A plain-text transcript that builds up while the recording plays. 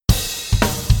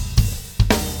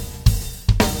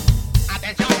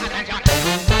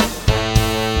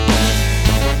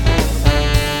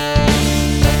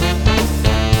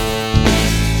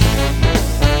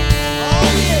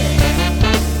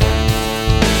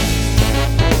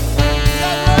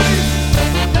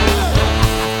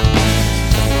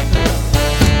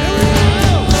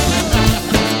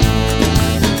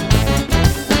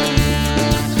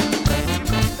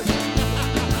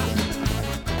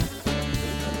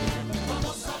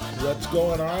What's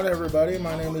going on, everybody?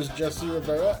 My name is Jesse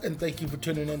Rivera, and thank you for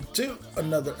tuning in to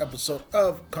another episode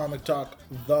of Comic Talk,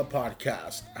 the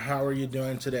podcast. How are you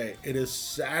doing today? It is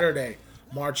Saturday,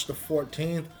 March the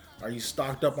 14th. Are you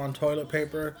stocked up on toilet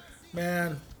paper?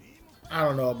 Man, I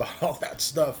don't know about all that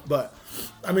stuff, but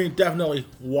I mean, definitely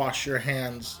wash your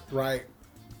hands, right?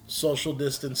 Social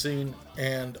distancing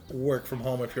and work from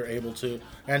home if you're able to,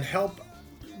 and help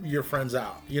your friends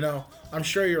out. You know, I'm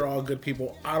sure you're all good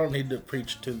people. I don't need to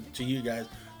preach to you guys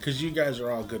because you guys are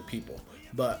all good people.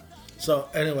 But so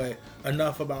anyway,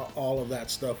 enough about all of that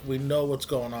stuff. We know what's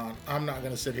going on. I'm not going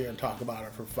to sit here and talk about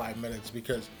it for 5 minutes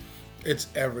because it's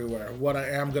everywhere. What I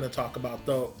am going to talk about,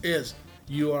 though, is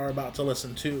you are about to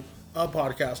listen to a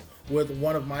podcast with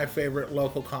one of my favorite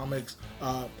local comics,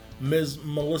 Ms.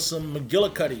 Melissa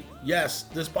McGillicuddy. Yes,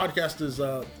 this podcast is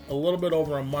a little bit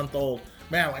over a month old.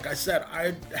 Man, like I said,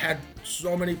 I had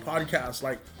so many podcasts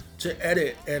like to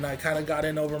edit, and I kind of got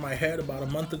in over my head about a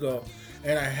month ago,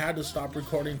 and I had to stop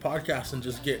recording podcasts and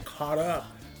just get caught up.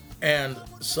 And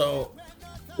so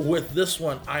with this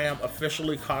one, I am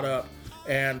officially caught up,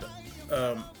 and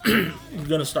I'm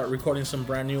going to start recording some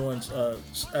brand new ones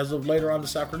as of later on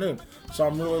this afternoon. So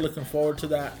I'm really looking forward to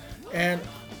that. And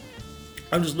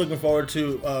I'm just looking forward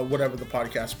to whatever the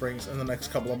podcast brings in the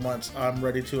next couple of months. I'm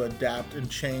ready to adapt and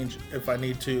change if I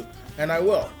need to, and I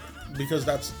will, because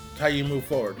that's how you move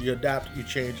forward. You adapt, you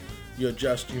change, you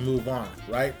adjust, you move on,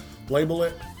 right? Label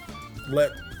it,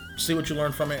 see what you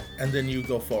learn from it, and then you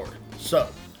go forward. So,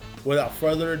 without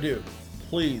further ado,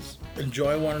 please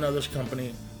enjoy one another's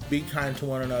company, be kind to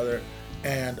one another,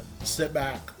 and sit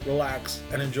back, relax,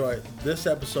 and enjoy this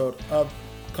episode of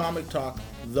Comic Talk,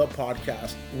 the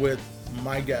podcast, with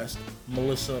my guest,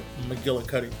 Melissa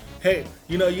McGillicuddy. Hey,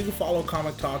 you know, you can follow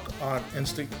Comic Talk on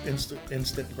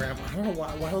Instagram. I don't know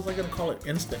why was I going to call it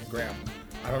Instagram?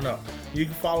 I don't know. You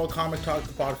can follow Comic Talk,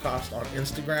 the podcast, on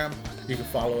Instagram. You can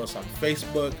follow us on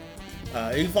Facebook.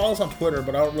 You can follow us on Twitter,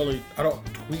 but I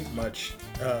don't tweet much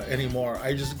anymore.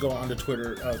 I just go onto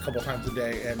Twitter a couple times a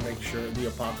day and make sure the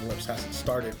apocalypse hasn't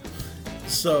started.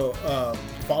 So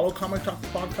follow Comic Talk the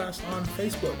podcast on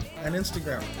Facebook and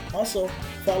Instagram. Also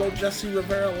follow Jesse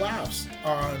Rivera Laughs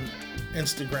on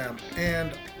Instagram.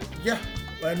 And yeah,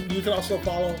 and you can also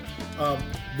follow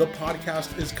The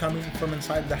Podcast is Coming from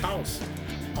Inside the House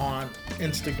on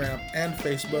Instagram and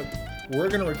Facebook. We're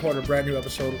going to record a brand new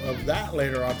episode of that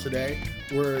later on today.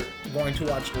 We're going to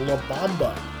watch La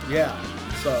Bamba. Yeah,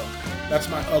 so that's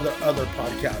my other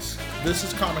podcast. This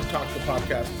is Comic Talk the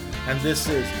podcast. And this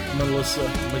is Melissa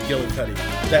McGillicuddy.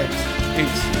 Thanks.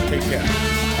 Peace. Take care.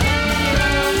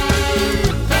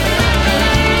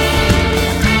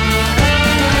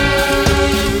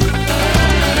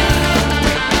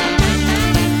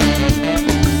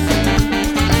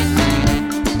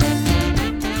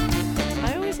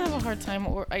 I always have a hard time,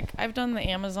 I've done the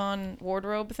Amazon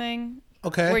wardrobe thing.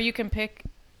 Okay. Where you can pick,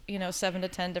 7 to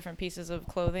 10 different pieces of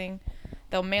clothing.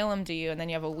 They'll mail them to you, and then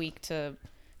you have a week to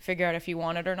figure out if you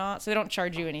want it or not. So they don't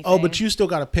charge you anything. Oh, but you still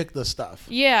got to pick the stuff.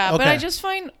 Yeah, okay. But I just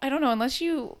find, I don't know, unless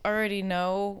you already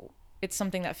know it's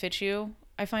something that fits you,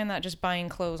 I find that just buying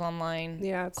clothes online,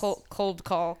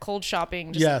 cold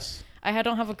shopping. Yes. I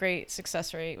don't have a great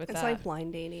success rate with that. It's like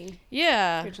blind dating.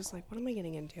 Yeah. You're just like, what am I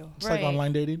getting into? It's like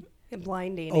online dating?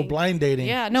 Blind dating. Oh, blind dating.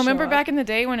 Yeah. No, remember back in the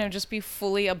day when it would just be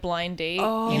fully a blind date?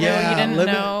 Oh. You didn't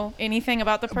know anything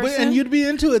about the person. And you'd be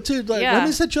into it too. Like, let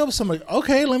me set you up with somebody.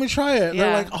 Okay, let me try it. Yeah.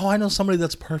 They're like, oh, I know somebody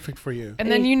that's perfect for you.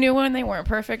 And then you knew when they weren't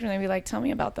perfect, and they'd be like, tell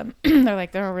me about them. They're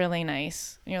like, they're really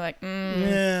nice. And you're like,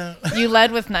 yeah. You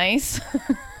led with nice.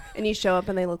 And you show up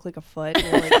and they look like a foot. And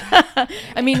you're like,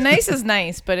 I mean, nice is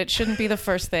nice, but it shouldn't be the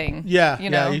first thing. Yeah.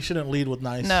 Yeah, you shouldn't lead with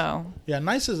nice. No. Yeah,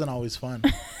 nice isn't always fun.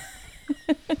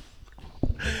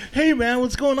 Hey, man,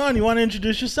 what's going on? You want to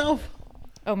introduce yourself?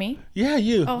 Oh, me? Yeah,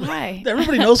 you. Oh, hi.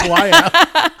 Everybody knows who I am.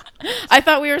 I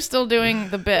thought we were still doing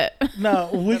the bit. No,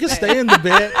 we can stay in the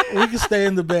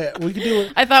bit. We can do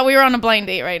it. I thought we were on a blind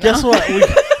date right now. Guess what?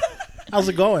 How's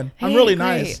it going? Hey, I'm really great.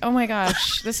 nice. Oh, my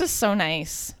gosh. This is so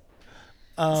nice.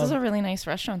 This is a really nice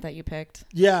restaurant that you picked.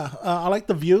 Yeah, I like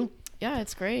the view. Yeah,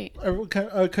 it's great.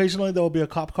 Occasionally, there will be a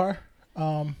cop car.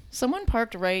 Someone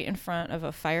parked right in front of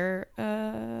a fire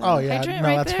hydrant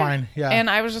that's there. Fine. Yeah. And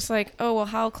I was just like, oh, well,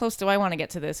 how close do I want to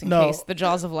get to this in case the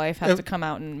jaws of life have to come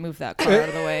out and move that car out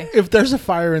of the way? If there's a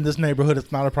fire in this neighborhood,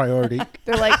 it's not a priority.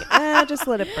 They're like, just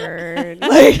let it burn.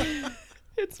 Like,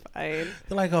 it's fine.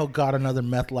 They're like, oh, God, another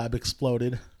meth lab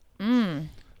exploded.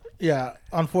 Yeah.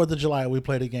 On 4th of July, we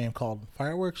played a game called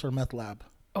Fireworks or Meth Lab.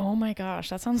 Oh my gosh,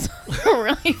 that sounds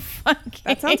really fun game.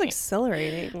 That sounds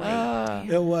exhilarating.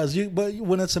 It was. But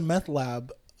when it's a meth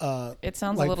lab, It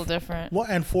sounds a little different. Well,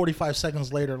 and 45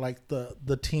 seconds later, like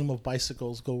the team of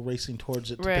bicycles go racing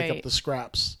towards it to pick up the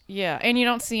scraps. Yeah, and you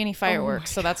don't see any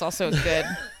fireworks, so that's also good.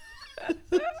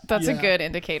 That's a good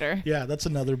indicator. Yeah, that's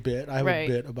another bit. I have a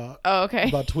bit about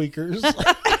about tweakers.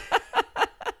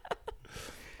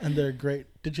 And they're great.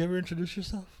 Did you ever introduce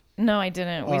yourself? No, I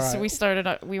didn't. We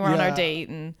started. We were on our date,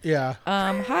 and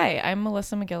hi, I'm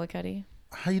Melissa McGillicuddy.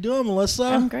 How you doing, Melissa?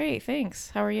 I'm great, thanks.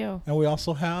 How are you? And we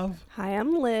also have... Hi,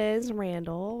 I'm Liz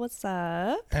Randall. What's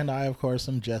up? And I, of course,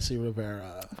 am Jesse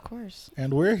Rivera. Of course.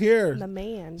 And we're here. The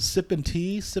man. Sipping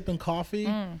tea, sipping coffee.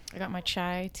 I got my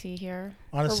chai tea here.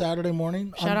 On a Saturday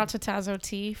morning. Shout out to Tazo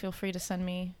Tea. Feel free to send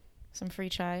me some free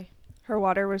chai. Her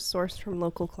water was sourced from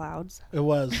local clouds. It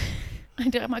was. I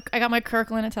got my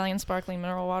Kirkland Italian sparkling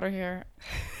mineral water here.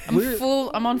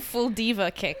 I'm on full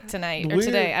diva kick tonight or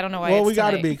today. I don't know why. Well, we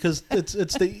got to be because it's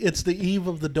the eve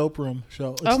of the Dope Room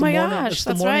show. It's gosh,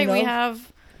 that's right. We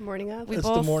have morning of. We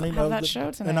both have that show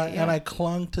tonight. And I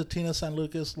clung to Tina San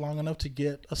Lucas long enough to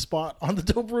get a spot on the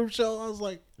Dope Room show. I was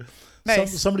like,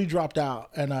 nice. Somebody dropped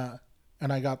out, and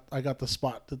I got the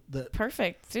spot.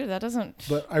 Perfect, dude. That doesn't.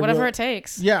 But whatever it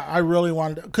takes. Yeah, I really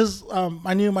wanted because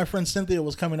I knew my friend Cynthia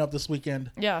was coming up this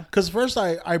weekend. Yeah. Because first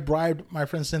I bribed my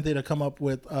friend Cynthia to come up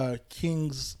with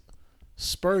Kings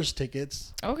Spurs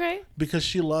tickets. Okay. Because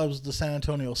she loves the San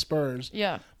Antonio Spurs.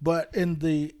 Yeah. But in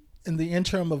the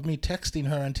interim of me texting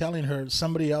her and telling her,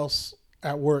 somebody else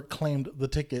at work claimed the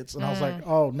tickets, and I was like,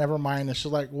 oh, never mind. And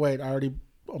she's like, wait, I'm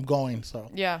going. So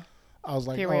yeah. I was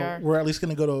like, we're at least going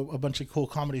to go to a bunch of cool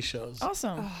comedy shows.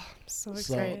 Awesome. Oh, I'm so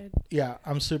excited. Yeah,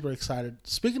 I'm super excited.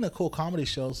 Speaking of cool comedy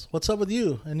shows, what's up with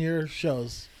you and your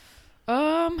shows?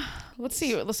 Let's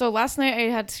see. So last night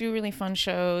I had two really fun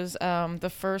shows.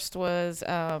 The first was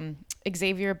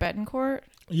Xavier Betancourt.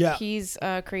 Yeah. He's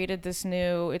created this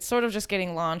new, it's sort of just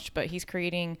getting launched, but he's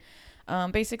creating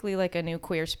basically like a new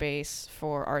queer space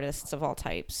for artists of all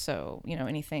types. So,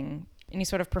 any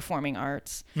sort of performing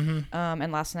arts. Mm-hmm.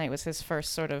 And last night was his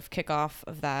first sort of kickoff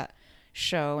of that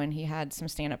show, and he had some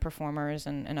stand-up performers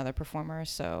and other performers.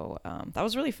 So that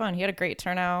was really fun. He had a great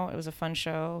turnout. It was a fun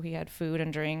show. He had food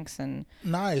and drinks. And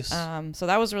nice. So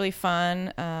that was really fun.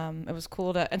 It was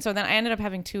cool and so then I ended up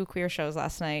having two queer shows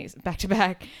last night, back to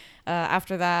back.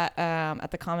 After that,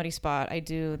 at the Comedy Spot, I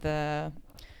do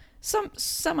some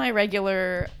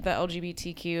semi-regular, the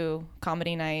LGBTQ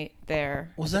comedy night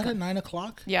there. Was that at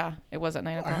 9:00? Yeah, it was at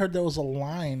 9:00. I heard there was a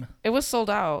line. It was sold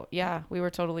out. Yeah, we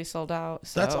were totally sold out.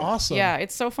 So, that's awesome. Yeah,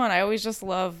 it's so fun. I always just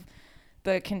love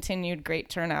the continued great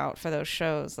turnout for those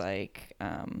shows. Like,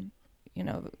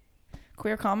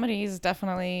 queer comedy is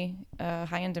definitely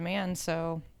high in demand.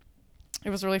 So it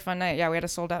was a really fun night. Yeah, we had a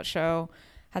sold out show.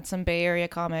 Had some Bay Area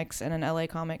comics and an LA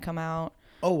comic come out.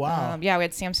 Oh, wow. Yeah, we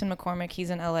had Samson McCormick.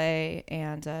 He's in LA.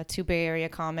 And two Bay Area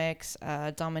comics,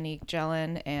 Dominique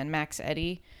Jellin and Max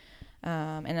Eddy.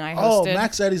 And then I hosted. Oh,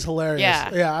 Max Eddy's hilarious.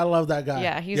 Yeah, I love that guy.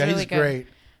 Yeah, he's really good. Great.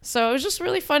 So it was just a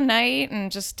really fun night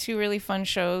and just two really fun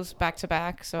shows back to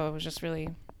back. So it was just a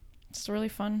really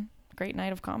fun, great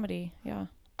night of comedy. Yeah.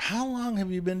 How long have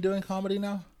you been doing comedy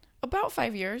now? About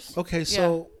 5 years. Okay,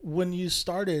 so when you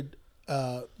started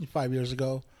 5 years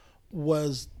ago,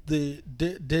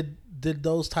 did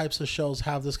those types of shows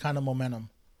have this kind of momentum?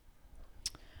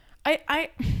 I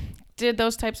did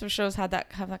those types of shows have that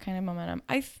kind of momentum.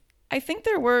 I think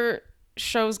there were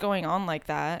shows going on like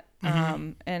that,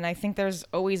 and I think there's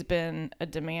always been a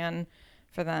demand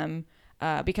for them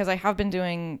because I have been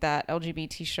doing that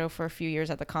LGBT show for a few years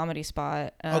at the Comedy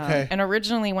Spot. Okay. And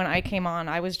originally when I came on,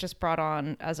 I was just brought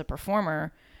on as a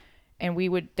performer. And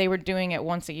they were doing it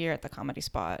once a year at the Comedy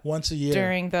Spot. Once a year.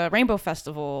 During the Rainbow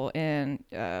Festival in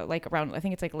around, I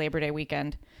think it's like Labor Day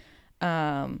weekend.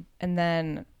 And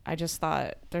then I just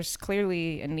thought there's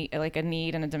clearly a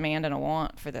need and a demand and a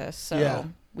want for this. So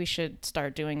we should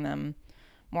start doing them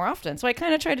more often. So I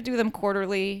kind of try to do them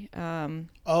quarterly.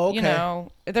 Okay.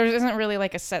 There isn't really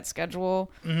like a set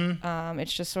schedule. Mm-hmm.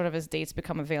 It's just sort of as dates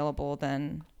become available,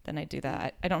 then I do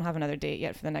that. I don't have another date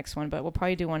yet for the next one, but we'll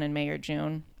probably do one in May or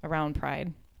June around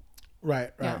Pride.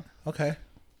 Right. Yeah. Okay.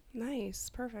 Nice.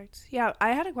 Perfect. Yeah.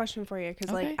 I had a question for you.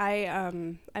 Cause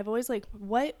I've always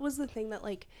what was the thing that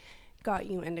got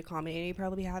you into comedy? And you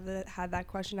probably had that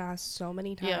question asked so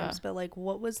many times, but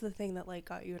what was the thing that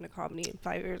got you into comedy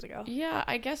 5 years ago? Yeah,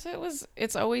 I guess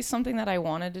it's always something that I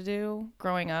wanted to do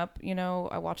growing up.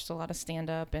 I watched a lot of stand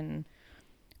up, and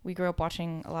we grew up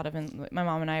watching a lot of my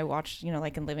mom and I watched,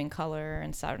 like In Living Color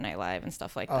and Saturday Night Live and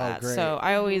stuff like that. Great. So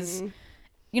I always,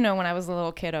 when I was a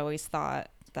little kid, I always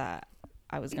thought that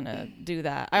I was going to do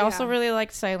that. I also really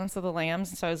liked Silence of the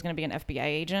Lambs, so I was going to be an FBI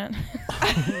agent.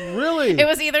 Really? It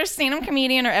was either stand-up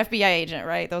comedian or FBI agent,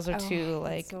 right? Those are two,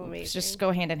 like, so just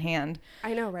go hand in hand.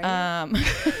 I know, right?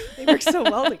 They work so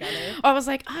well together. I was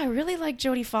like, I really like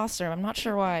Jodie Foster. I'm not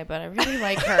sure why, but I really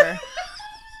like her.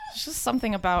 It's just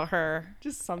something about her.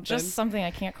 Just something. Just something.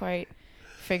 I can't quite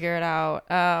figure it out.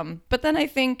 But then I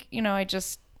think, I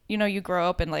just, you grow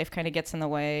up and life kind of gets in the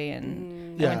way,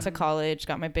 and I went to college,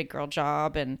 got my big girl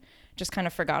job, and just kind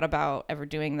of forgot about ever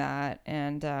doing that.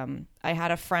 And I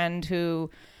had a friend who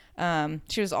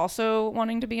she was also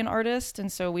wanting to be an artist, and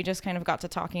so we just kind of got to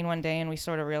talking one day, and we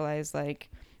sort of realized, like,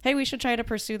 hey, we should try to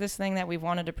pursue this thing that we've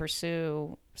wanted to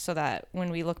pursue, so that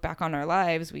when we look back on our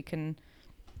lives, we can,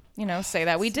 say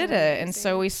that we did it. And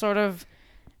so we sort of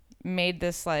made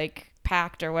this, like,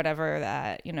 pact or whatever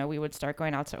that, we would start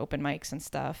going out to open mics and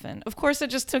stuff. And of course it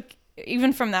just took,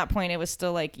 even from that point, it was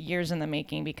still like years in the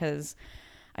making, because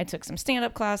I took some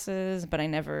stand-up classes, but I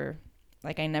never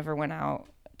went out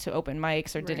to open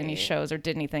mics or did any shows or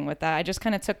did anything with that. I just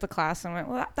kind of took the class and went,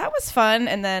 well, that was fun,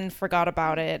 and then forgot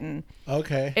about it. And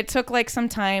it took like some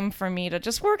time for me to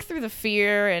just work through the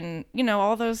fear and,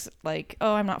 all those, like,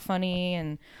 oh, I'm not funny,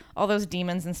 and all those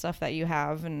demons and stuff that you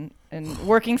have, and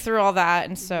working through all that.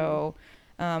 And so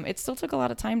it still took a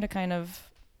lot of time to kind of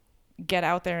get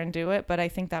out there and do it. But I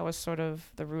think that was sort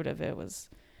of the root of it, was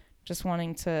just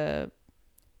wanting to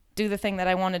do the thing that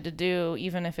I wanted to do,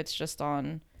 even if it's just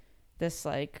on this,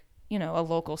 like, a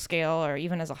local scale, or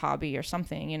even as a hobby or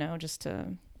something, just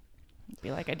to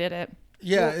be like, I did it.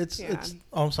 Yeah, it's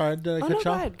oh, I'm sorry, did I cut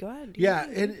you off? Go ahead. Yeah,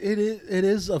 it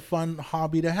is a fun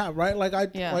hobby to have, right? Like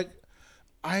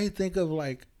I think of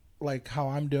like how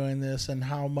I'm doing this and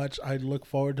how much I look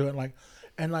forward to it,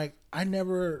 and I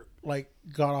never like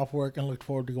got off work and looked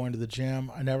forward to going to the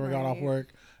gym. I never got off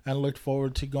work and looked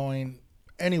forward to going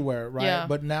anywhere, right? Yeah.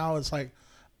 But now it's like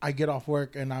I get off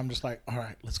work and I'm just like, all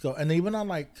right, let's go. And even on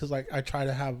because I try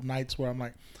to have nights where I'm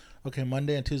like, okay,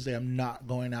 Monday and Tuesday I'm not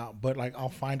going out, but like I'll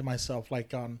find myself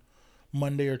like on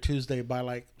Monday or Tuesday by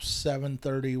like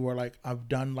 7:30 where like I've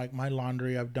done like my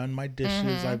laundry, I've done my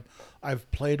dishes,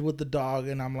 I've played with the dog,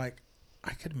 and I'm like,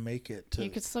 I could make it to.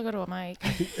 You could still go to a mic.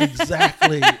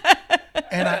 Exactly.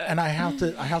 And I have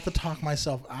to talk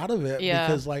myself out of it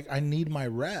because like I need my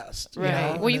rest.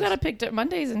 Right. Well, you got to pick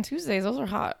Mondays and Tuesdays. Those are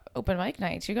hot open mic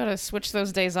nights. You got to switch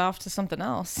those days off to something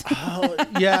else. Oh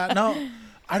yeah, no,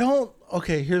 I don't.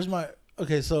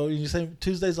 Okay, so you say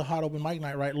Tuesday's a hot open mic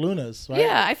night, right? Luna's, right?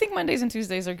 Yeah, I think Mondays and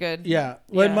Tuesdays are good. Yeah.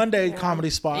 Well, Monday comedy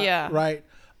spot. Yeah. Right.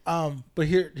 But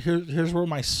here's where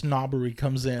my snobbery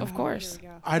comes in. Of course.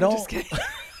 I don't.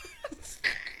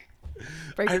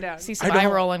 Break it down. See some eye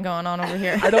rolling going on over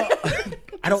here. I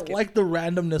don't like the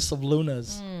randomness of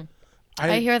Luna's.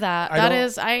 I hear that. I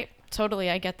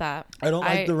get that. I don't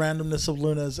like the randomness of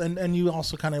Luna's, and you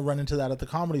also kind of run into that at the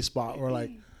comedy spot where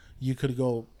like you could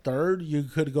go third, you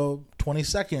could go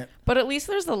 22nd. But at least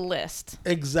there's a list.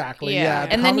 Exactly. Yeah.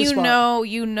 And then you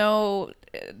know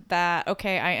that,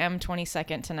 okay, I am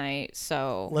 22nd tonight,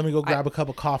 so let me go grab a cup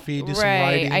of coffee, do some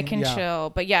writing. I can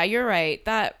chill. But yeah, you're right.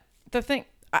 The thing,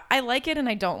 I like it and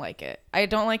I don't like it. I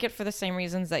don't like it for the same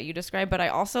reasons that you described, but I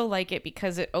also like it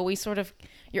because you're always sort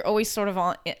of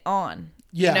on.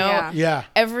 Yeah. Yeah.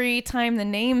 Every time the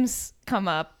names come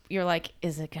up, you're like,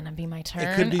 is it going to be my turn?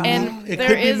 It could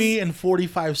be me in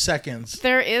 45 seconds.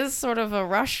 There is sort of a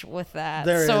rush with that.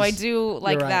 I do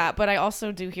like that, but I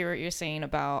also do hear what you're saying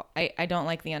about, I don't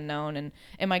like the unknown, and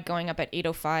am I going up at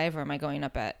 8:05 or am I going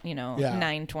up at,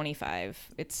 9:25?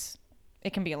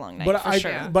 It can be a long night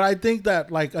sure. But I think that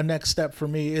like a next step for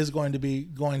me is going to be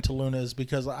going to Luna's,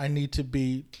 because I need to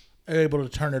be able to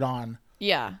turn it on.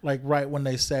 Yeah. Like right when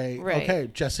they say, okay,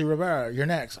 Jesse Rivera, you're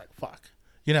next. Like, fuck,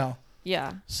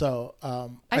 Yeah. So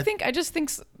I just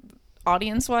think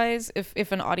audience wise,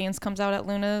 if an audience comes out at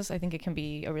Luna's, I think it can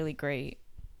be a really great.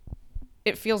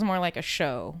 It feels more like a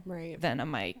show than a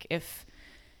mic if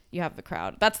you have the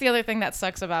crowd. That's the other thing that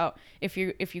sucks about if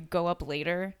you go up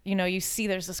later. You see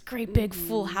there's this great big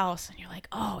full house, and you're like,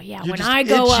 oh yeah, you're when I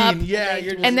go up,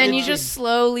 and then you just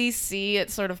slowly see it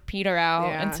sort of peter out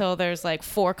until there's like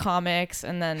 4 comics,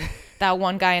 and then that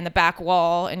one guy in the back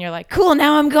wall, and you're like, cool,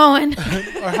 now I'm going.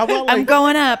 Or how about like, I'm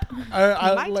going up.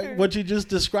 I like what you just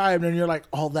described, and you're like,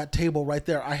 oh, that table right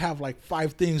there, I have like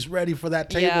 5 things ready for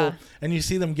that table, and you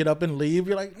see them get up and leave.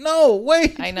 You're like, no,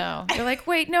 wait. I know. You're like,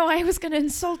 wait, no, I was gonna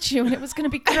insult you, and it was gonna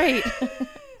be great.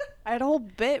 I had a whole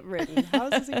bit written. How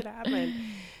is this gonna happen?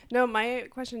 No, my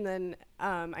question then,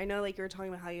 I know like you were talking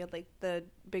about how you had like the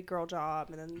big girl job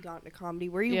and then you got into comedy.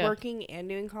 Were you working and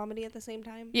doing comedy at the same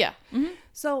time? Yeah. Mm-hmm.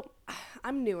 So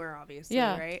I'm newer, obviously,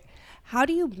 right? How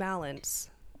do you balance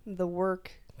the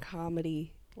work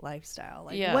comedy lifestyle?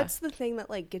 Like, what's the thing that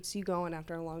like gets you going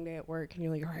after a long day at work and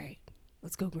you're like, all right,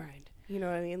 let's go grind? You know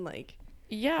what I mean? Like,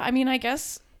 yeah, I mean, I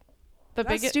guess the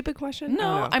biggest stupid question.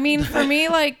 No, I mean, for me,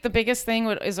 like the biggest thing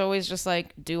is always just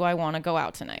like, do I want to go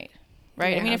out tonight?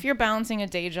 Right. I mean, if you're balancing a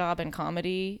day job and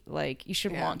comedy, like you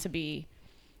should want to be,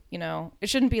 you know, it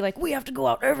shouldn't be like, we have to go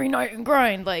out every night and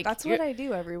grind. Like that's what I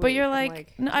do every week. But you're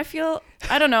like, no,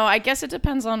 I don't know. I guess it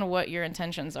depends on what your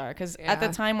intentions are. Cause at the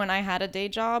time when I had a day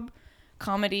job,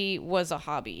 comedy was a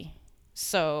hobby.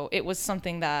 So it was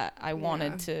something that I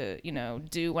wanted to, you know,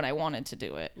 do when I wanted to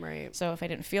do it. Right. So if I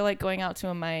didn't feel like going out to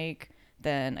a mic,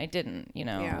 then I didn't, you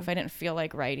know, if I didn't feel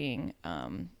like writing,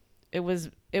 it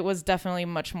was definitely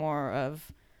much more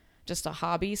of just a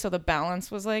hobby. So the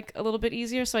balance was like a little bit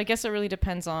easier. So I guess it really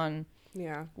depends on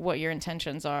what your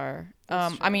intentions are.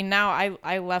 I mean, now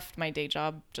I left my day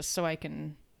job just so I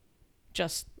can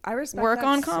just work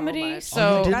on comedy.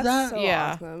 So you did that? So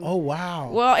awesome. Oh wow.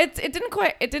 Well, it didn't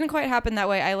quite happen that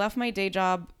way. I left my day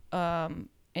job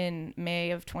in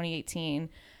May of 2018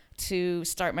 to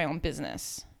start my own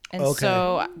business. And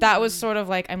so that was sort of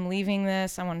like, I'm leaving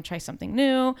this. I want to try something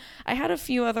new. I had a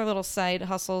few other little side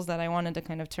hustles that I wanted to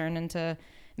kind of turn into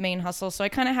main hustles. So I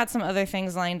kind of had some other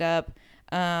things lined up.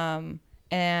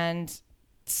 And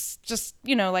just,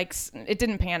 you know, like it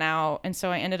didn't pan out. And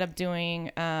so I ended up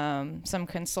doing some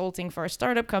consulting for a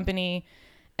startup company.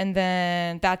 And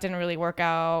then that didn't really work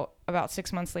out about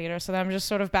 6 months later. So then I'm just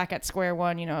sort of back at square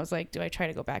one. You know, I was like, do I try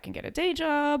to go back and get a day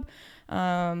job?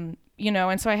 You know,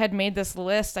 and so I had made this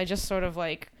list. I just sort of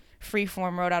like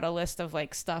freeform wrote out a list of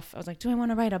like stuff. I was like, do I want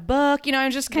to write a book? You know,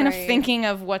 I'm just kind of thinking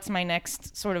of what's my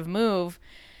next sort of move.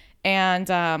 And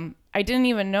I didn't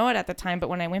even know it at the time, but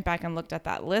when I went back and looked at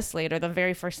that list later, the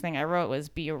very first thing I wrote was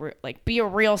be a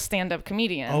real stand-up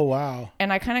comedian. Oh wow!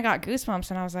 And I kind of got goosebumps,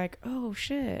 and I was like, oh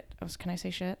shit. Can I say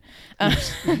shit?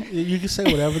 You can say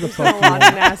whatever the fuck. A lot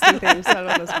of nasty things said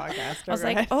on this podcast. I was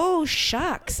like, oh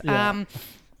shucks. Yeah.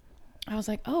 I was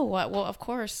like, oh what? Well, of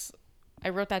course, I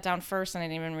wrote that down first, and I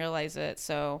didn't even realize it.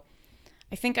 So,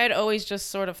 I think I'd always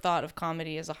just sort of thought of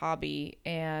comedy as a hobby,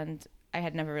 and I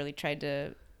had never really tried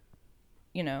to,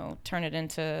 you know, turn it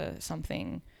into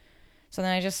something. So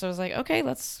then I just was like, okay,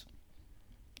 let's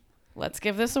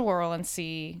give this a whirl and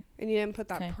see. And you didn't put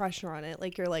that pressure on it.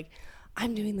 Like, you're like,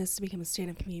 I'm doing this to become a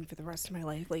stand-up comedian for the rest of my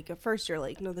life. Like, at first you're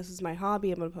like, no, this is my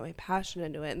hobby. I'm going to put my passion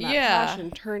into it. And that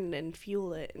passion turned and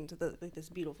fueled it into this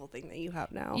beautiful thing that you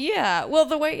have now. Yeah. Well,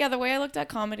 the way I looked at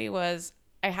comedy was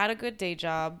I had a good day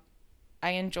job.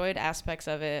 I enjoyed aspects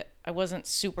of it. I wasn't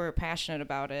super passionate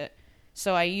about it.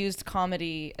 So I used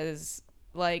comedy as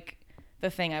like the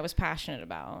thing I was passionate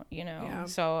about, you know? Yeah.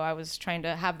 So I was trying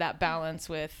to have that balance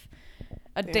with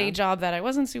a day job that I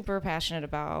wasn't super passionate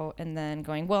about, and then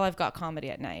going, well, I've got comedy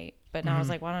at night. But now I was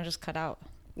like, why don't I just cut out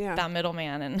that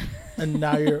middleman and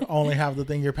now you only have the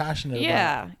thing you're passionate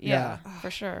about. Yeah, for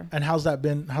sure. And how's that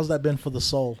been for the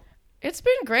soul? It's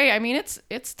been great. I mean,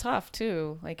 it's tough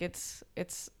too. Like it's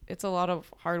a lot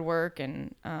of hard work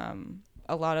and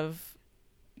a lot of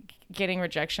getting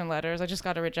rejection letters. I just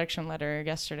got a rejection letter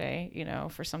yesterday, you know,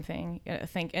 for something.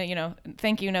 Thank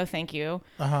you, no thank you.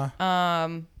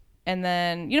 And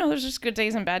then, you know, there's just good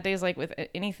days and bad days like with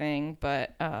anything.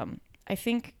 But I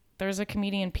think there's a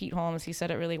comedian, Pete Holmes, he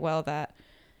said it really well, that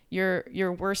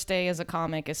your worst day as a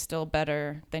comic is still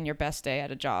better than your best day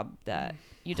at a job that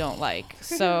you don't like.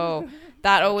 So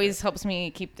that always helps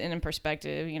me keep it in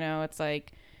perspective. You know, it's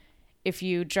like if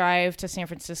you drive to San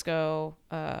Francisco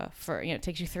for, you know, it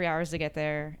takes you 3 hours to get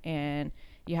there, and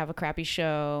you have a crappy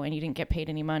show and you didn't get paid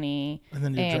any money,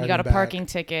 and you got a parking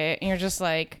ticket, and you're just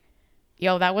like,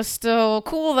 yo, that was still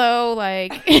cool though.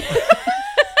 Like,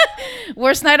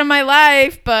 worst night of my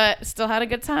life, but still had a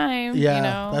good time. Yeah, you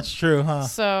know? That's true, huh?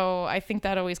 So I think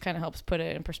that always kind of helps put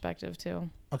it in perspective too.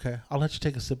 Okay, I'll let you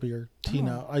take a sip of your tea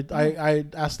now. I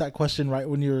asked that question right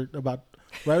when she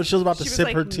was about to sip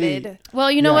her tea.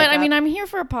 Well, you know what? I mean, I'm here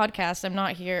for a podcast. I'm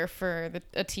not here for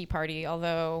a tea party,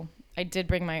 although I did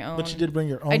bring my own. But you did bring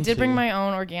your own. I did bring my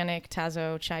own organic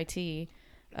Tazo chai tea.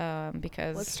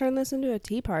 Because let's turn this into a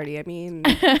tea party. I mean,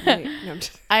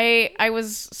 I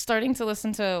was starting to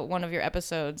listen to one of your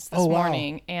episodes this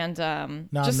morning, and now I'm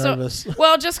nervous.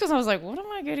 Just because I was like, what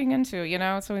am I getting into? You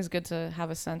know, it's always good to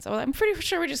have a sense. Well, I'm pretty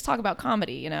sure we just talk about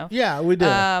comedy. You know. Yeah, we did.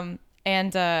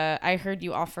 And I heard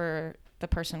you offer the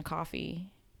person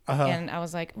coffee, and I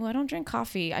was like, well, I don't drink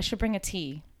coffee. I should bring a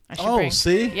tea. I should bring.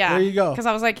 See? Yeah. There you go. Because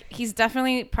I was like, he's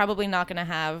definitely probably not going to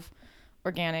have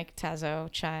organic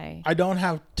Tazo chai. I don't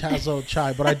have Tazo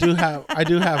chai, but I do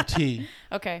have tea.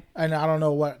 Okay. And I don't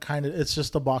know what kind of, it's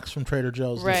just a box from Trader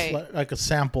Joe's. Right. It's like a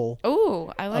sample.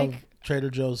 Ooh, I like of Trader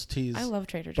Joe's teas. I love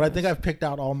Trader Joe's. But I think I've picked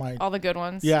out all the good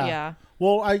ones. Yeah. Yeah.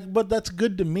 Well, but that's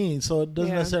good to me. So it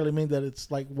doesn't necessarily mean that it's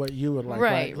like what you would like.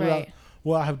 Right.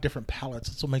 Well, I have different palates.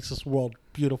 That's what makes this world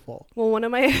beautiful. Well, one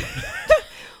of my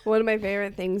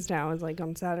favorite things now is like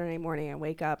on Saturday morning, I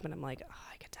wake up and I'm like, oh,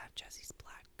 I get to have Jesse's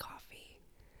black coffee.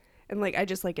 And like, I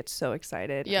just like get so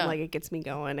excited. Yeah. And, like it gets me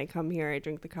going. I come here, I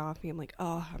drink the coffee. I'm like,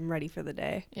 oh, I'm ready for the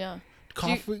day. Yeah.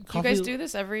 Coffee. Do you guys do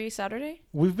this every Saturday?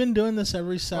 We've been doing this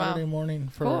every Saturday morning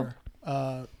for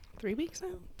 3 weeks now?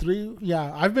 3.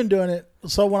 Yeah, I've been doing it.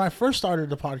 So when I first started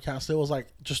the podcast, it was like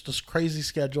just this crazy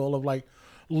schedule of like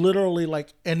literally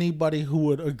like anybody who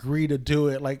would agree to do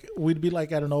it. Like we'd be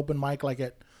like at an open mic like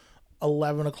at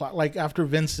 11 o'clock, like after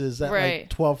Vince's at like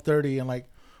 12:30, and like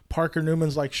Parker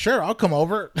Newman's like, sure, I'll come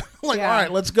over. All right,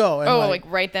 let's go. And like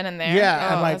right then and there.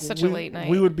 Yeah, and like that's such a late night.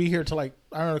 We would be here till like,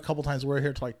 I don't know, a couple times we were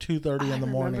here till like 2:30 in the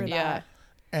morning. Yeah.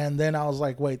 And then I was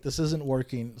like, wait, this isn't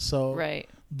working. So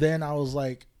then I was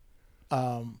like,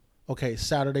 okay,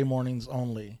 Saturday mornings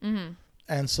only. Mm-hmm.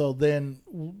 And so then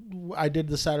I did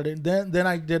the Saturday. Then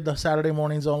I did the Saturday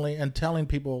mornings only, and telling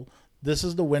people this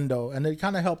is the window, and it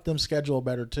kind of helped them schedule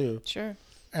better too. Sure.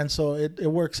 And so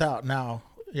it works out now.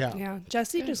 Yeah. Yeah.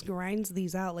 Jesse just grinds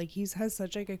these out. Like has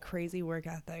such like a crazy work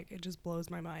ethic. It just blows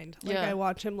my mind. Like I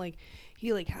watch him, like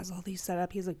he like has all these set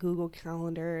up. He has a Google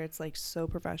Calendar. It's like so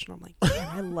professional. I'm like, damn,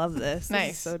 I love this. Nice.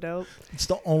 This is so dope. It's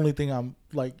the only thing I'm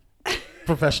like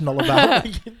professional about.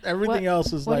 Everything else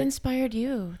is what like. What inspired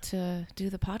you to do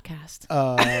the podcast?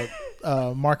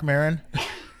 Mark Maron.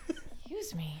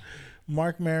 Excuse me.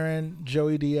 Mark Maron,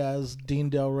 Joey Diaz, Dean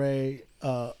Del Rey,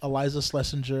 Eliza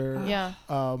Schlesinger. Yeah.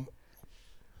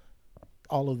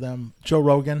 All of them. Joe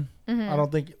Rogan. Mm-hmm. I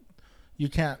don't think you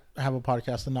can't have a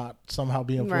podcast and not somehow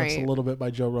be influenced a little bit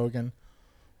by Joe Rogan.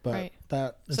 But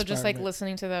that so just like me.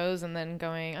 Listening to those and then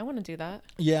going, I want to do that.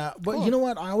 Yeah, but you know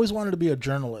what? I always wanted to be a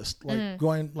journalist. Like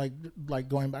going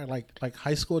back like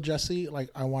high school Jesse, like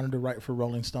I wanted to write for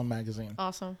Rolling Stone magazine.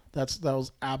 Awesome. That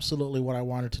was absolutely what I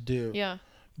wanted to do. Yeah.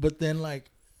 But then like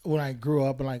when I grew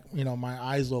up and like, you know, my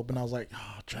eyes opened, I was like,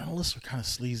 oh, journalists are kind of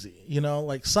sleazy. You know,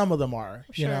 like some of them are,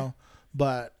 you know.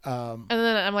 But and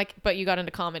then I'm like, but you got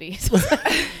into comedy.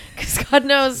 Because God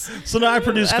knows. So now I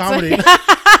produce comedy.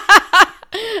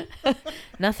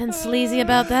 Nothing sleazy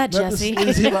about that, Jesse.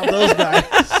 Nothing sleazy about those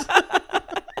guys.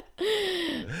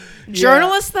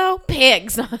 Journalists, though?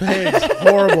 Pigs. Pigs.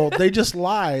 Horrible. They just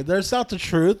lie. They're not the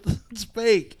truth. It's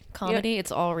fake. Comedy,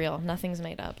 it's all real. Nothing's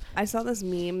made up. I saw this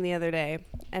meme the other day,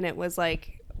 and it was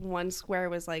like one square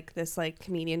was like this like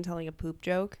comedian telling a poop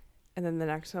joke. And then the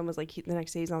next one was like the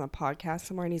next day he's on a podcast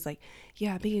somewhere and he's like,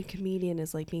 yeah, being a comedian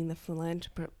is like being the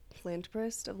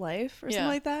philanthropist of life or something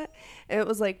like that. And it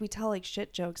was like we tell like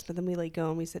shit jokes, but then we like go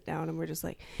and we sit down and we're just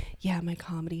like, yeah, my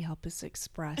comedy helps us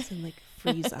express and like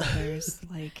freeze others.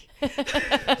 Like I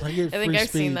think I've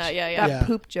seen that. Yeah. That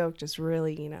poop joke just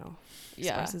really, you know,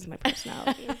 expresses my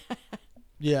personality.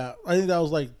 Yeah, I think that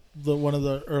was like one of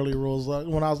the early rules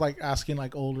when I was like asking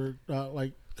like older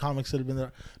like comics that have been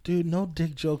there, dude, no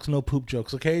dick jokes, no poop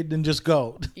jokes, okay? Then just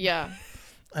go. Yeah.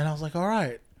 And I was like, all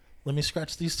right, let me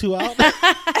scratch these two out.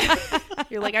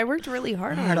 You're like, I worked really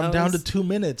hard on those. I'm down to 2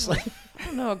 minutes. Like, I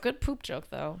don't know, a good poop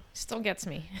joke though still gets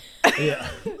me. Yeah,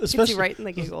 especially right in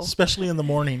the giggle, especially in the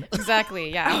morning.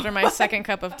 Exactly. Yeah, after my second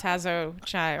cup of Tazo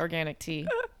chai organic tea.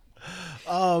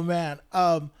 Oh man,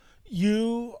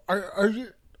 you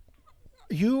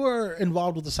are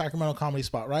involved with the Sacramento Comedy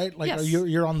Spot, right? Like, yes.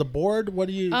 You're on the board. What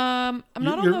do you? I'm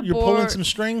not on the board. You're pulling some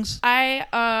strings.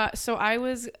 So I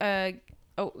was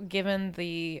given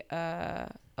the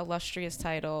illustrious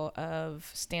title of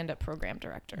stand-up program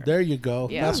director. There you go.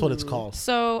 Yeah. That's what it's called.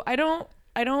 So I don't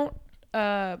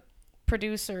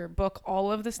produce or book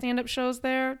all of the stand-up shows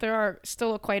there. There are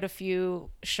still quite a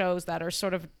few shows that are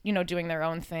sort of, you know, doing their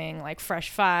own thing, like Fresh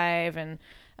Five and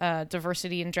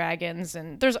Diversity and Dragons,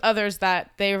 and there's others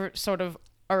that they're sort of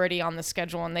already on the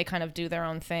schedule and they kind of do their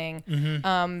own thing.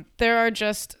 Mm-hmm. There are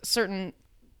just certain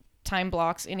time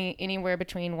blocks, anywhere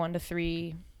between 1 to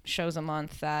 3 shows a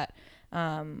month that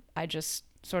I just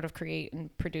sort of create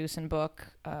and produce and book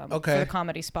for the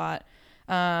Comedy Spot.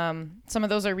 Some of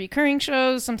those are recurring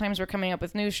shows. Sometimes we're coming up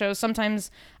with new shows.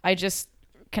 Sometimes I just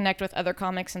connect with other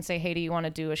comics and say, hey, do you want to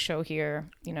do a show here?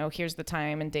 Here's the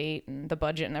time and date and the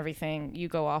budget and everything. You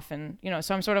go off and,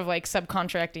 so I'm sort of like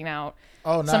subcontracting out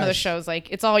some of the shows. Like,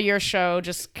 it's all your show.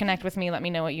 Just connect with me. Let me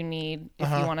know what you need if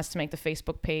you want us to make the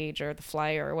Facebook page or the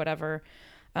flyer or whatever.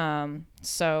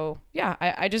 So yeah,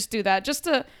 I just do that just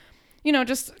to,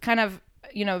 just kind of,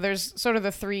 there's sort of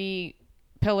the 3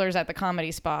 pillars at the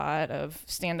Comedy Spot of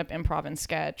stand-up, improv, and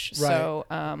sketch. Right. So,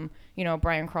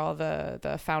 Brian Krall,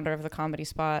 the founder of the Comedy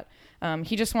Spot,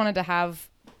 he just wanted to have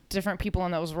different people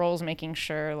in those roles, making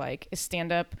sure, like, is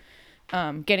stand-up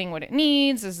getting what it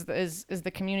needs? Is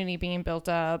the community being built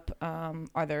up?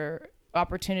 Are there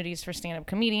opportunities for stand-up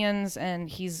comedians? And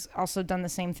he's also done the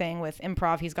same thing with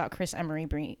improv. He's got Chris Emery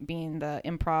being the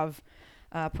improv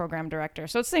program director.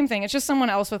 So it's the same thing. It's just someone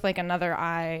else with like another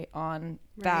eye on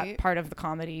that part of the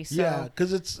comedy. So. Yeah,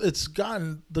 because it's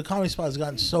gotten, the Comedy Spot has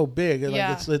gotten so big. And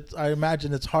like I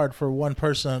imagine it's hard for one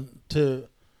person to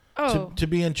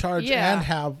be in charge and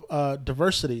have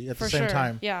diversity at the same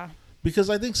time. Yeah. Because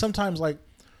I think sometimes, like,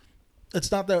 it's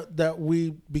not that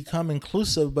we become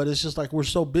inclusive, but it's just like we're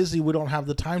so busy we don't have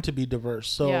the time to be diverse.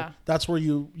 So that's where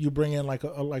you bring in like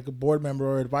a board member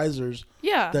or advisors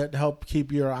that help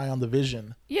keep your eye on the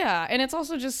vision. Yeah, and it's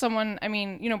also just someone, I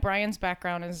mean, Brian's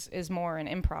background is more in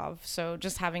improv, so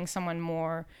just having someone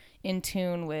more in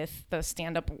tune with the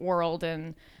stand-up world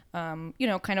and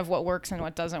kind of what works and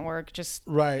what doesn't work, just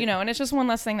and it's just one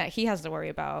less thing that he has to worry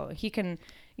about. He can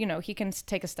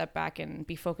take a step back and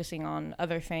be focusing on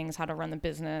other things, how to run the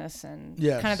business and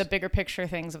kind of the bigger picture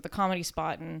things of the Comedy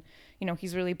Spot. And,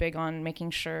 he's really big on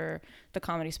making sure the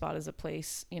Comedy Spot is a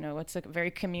place, it's a very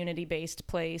community-based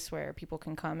place where people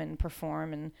can come and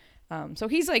perform. And so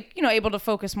he's like, able to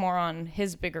focus more on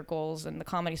his bigger goals and the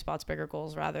Comedy Spot's bigger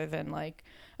goals rather than like,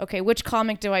 okay, which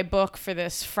comic do I book for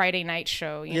this Friday night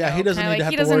show? He doesn't need to have to worry about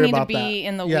that. He doesn't need to be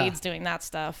in the weeds doing that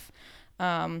stuff.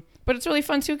 But it's really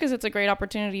fun too, because it's a great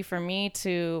opportunity for me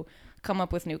to come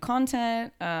up with new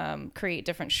content, create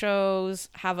different shows,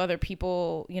 have other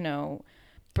people,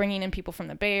 bringing in people from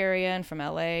the Bay Area and from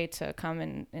LA to come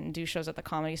and do shows at the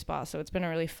Comedy Spot. So it's been a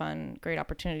really fun, great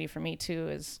opportunity for me too,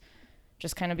 is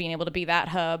just kind of being able to be that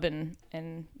hub. And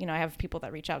I have people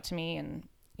that reach out to me, and,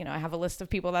 I have a list of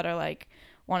people that are like,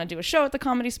 want to do a show at the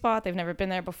Comedy Spot. They've never been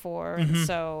there before. Mm-hmm. And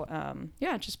so,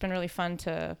 it's just been really fun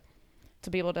to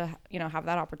be able to, have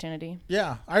that opportunity.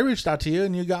 Yeah. I reached out to you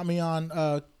and you got me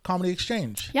on Comedy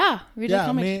Exchange. Yeah. We did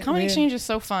Comedy Exchange is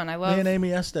so fun. I love. Me and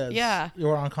Amy Estes. Yeah. You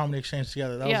were on Comedy Exchange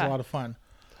together. That was a lot of fun.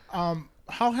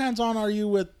 How hands-on are you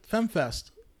with FemFest?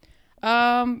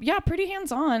 Pretty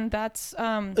hands-on. That's,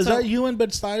 Is that you and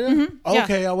Bethsaida? Mm-hmm.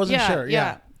 Okay. I wasn't sure.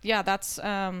 Yeah. That's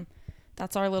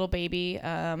our little baby.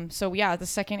 The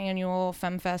second annual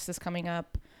FemFest is coming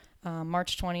up,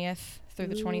 March 20th. Through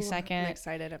the 22nd. I'm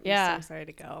excited. I'm so excited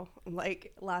to go.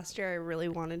 Like, last year I really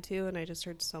wanted to, and I just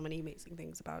heard so many amazing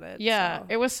things about it. Yeah,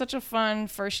 it was such a fun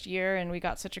first year, and we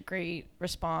got such a great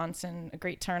response and a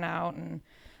great turnout. And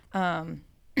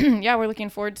we're looking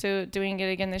forward to doing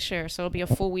it again this year. So it'll be a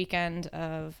full weekend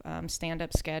of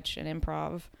stand-up, sketch, and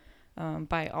improv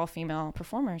by all-female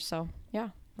performers. So yeah,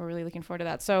 we're really looking forward to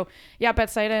that. So yeah,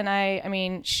 Bethsaida and I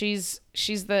mean, she's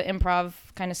the improv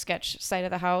kind of sketch side of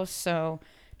the house. So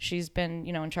she's been,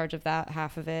 in charge of that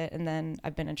half of it. And then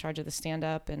I've been in charge of the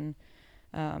stand-up. And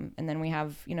then we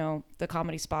have, the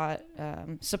Comedy Spot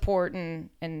support.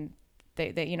 And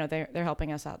they're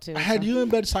helping us out too. Had you and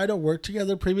Bethsaida worked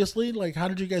together previously? Like, how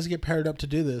did you guys get paired up to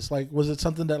do this? Like, was it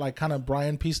something that, like, kind of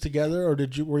Brian pieced together? Or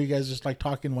were you guys just, like,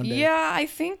 talking one day? Yeah, I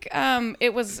think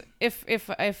it was,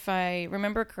 if I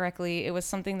remember correctly, it was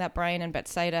something that Brian and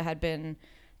Bethsaida had been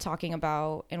talking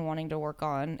about and wanting to work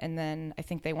on, and then I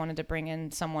think they wanted to bring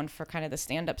in someone for kind of the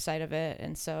stand-up side of it,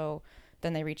 and so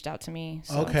then they reached out to me.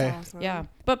 So, okay. Awesome. Yeah,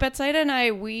 but Bethsaida and I,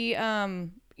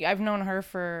 I've known her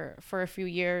for a few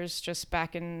years, just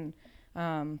back in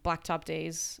Blacktop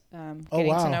days,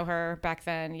 getting to know her back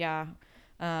then. Yeah.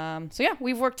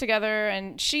 We've worked together,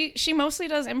 and she mostly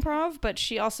does improv, but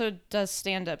she also does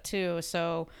stand-up too.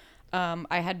 So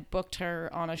I had booked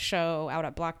her on a show out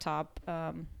at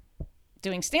Blacktop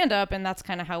doing stand-up, and that's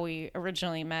kind of how we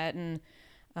originally met. And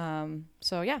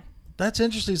that's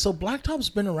interesting. So Blacktop's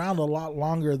been around a lot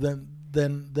longer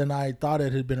than I thought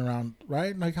it had been around,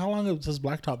 right? Like, how long has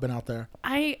Blacktop been out there?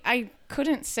 I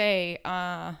couldn't say.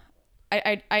 I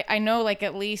know, like,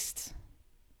 at least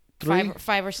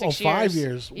 5 or 6 years. 5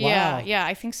 years. Wow. Yeah,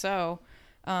 I think so.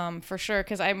 For sure,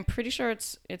 because I'm pretty sure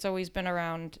it's always been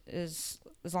around as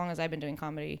long as I've been doing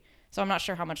comedy. So I'm not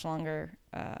sure how much longer.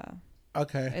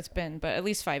 Okay. It's been, but at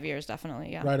least 5 years,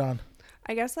 definitely. Yeah. Right on.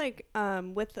 I guess like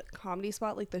with the Comedy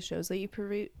Spot, like the shows that you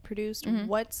produced,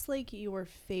 what's like your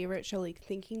favorite show? Like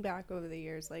thinking back over the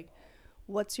years, like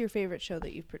what's your favorite show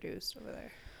that you've produced over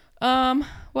there?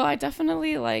 Well, I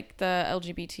definitely like the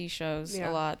LGBT shows a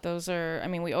lot. Those are, I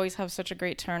mean, we always have such a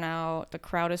great turnout. The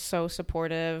crowd is so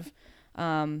supportive.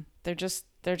 They're just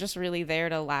really there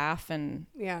to laugh and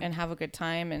have a good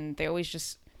time, and they always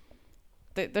just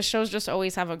the shows just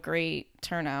always have a great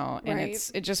turnout, and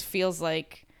it just feels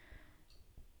like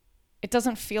it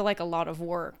doesn't feel like a lot of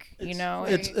work, you know?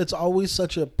 It's always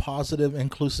such a positive,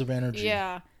 inclusive energy.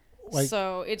 Yeah. Like,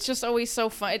 so it's just always so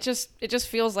fun. It just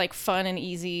feels like fun and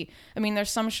easy. I mean,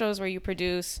 there's some shows where you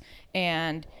produce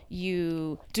and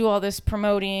you do all this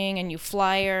promoting and you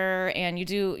flyer and you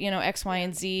do, you know, X, Y,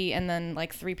 and Z, and then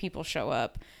like 3 people show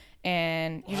up.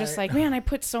 And you're just like, man, I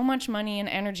put so much money and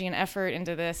energy and effort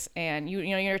into this, and you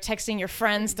know, you're texting your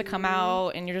friends to come out,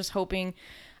 and you're just hoping.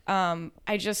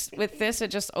 With this,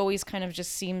 it just always kind of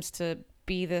just seems to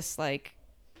be this like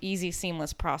easy,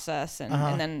 seamless process,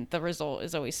 and then the result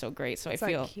is always so great. So it's I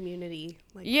feel like community,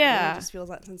 like it just feels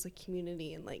that sense of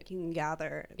community, and like you can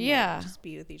gather, and like, just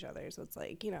be with each other. So it's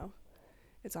like, you know,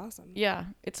 it's awesome. Yeah,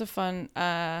 it's a fun.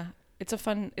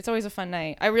 It's always a fun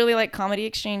night. I really like Comedy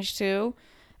Exchange too,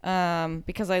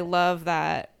 because I love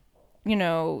that. You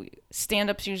know,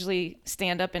 stand-up's usually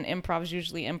stand-up and improv's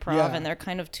usually improv, and they're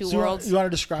kind of two worlds. You want to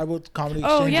describe what Comedy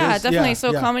Exchange is? Oh, yeah,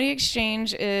 definitely. Comedy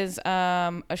Exchange is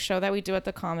a show that we do at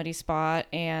the Comedy Spot,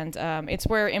 and it's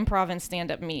where improv and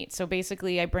stand-up meet. So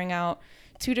basically, I bring out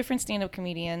 2 different stand-up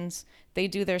comedians. They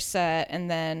do their set, and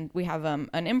then we have an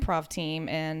improv team,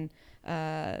 and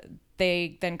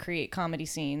they then create comedy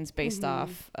scenes based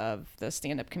off of the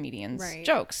stand-up comedians'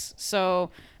 jokes. So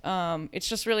it's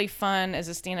just really fun as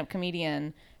a stand-up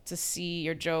comedian to see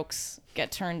your jokes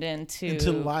get turned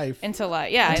into life.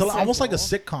 Yeah. It's almost like a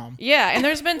sitcom. Yeah, and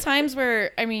there's been times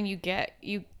where, I mean, you get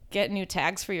new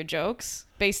tags for your jokes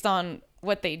based on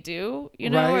what they do,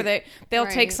 you know, or they'll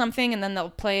take something and then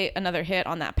they'll play another hit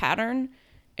on that pattern,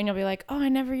 and you'll be like, oh, I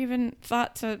never even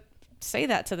thought to say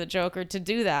that to the joke or to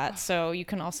do that. So you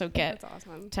can also get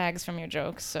tags from your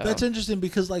jokes. So that's interesting,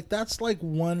 because like that's like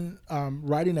one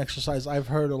writing exercise I've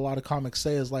heard a lot of comics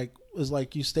say is like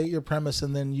you state your premise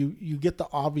and then you get the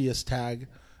obvious tag,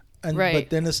 and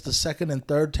but then it's the second and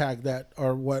third tag that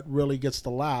are what really gets the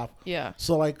laugh. Yeah.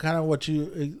 So like kind of what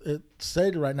you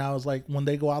said right now is like when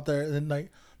they go out there and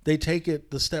like they take it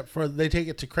the step further, they take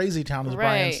it to Crazy Town, as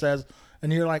Brian says.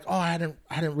 And you're like, oh, I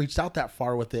hadn't reached out that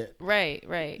far with it.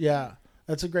 Right. Yeah,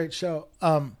 that's a great show.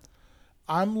 I'm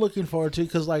looking forward to,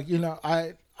 because like, you know,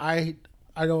 I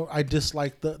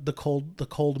dislike the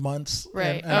cold months.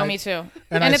 Right. And me too.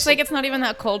 And it's like it's not even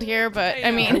that cold here, but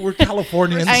I mean, we're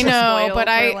Californians. I know, but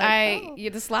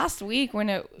this last week when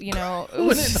it, you know,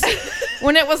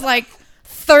 when it was like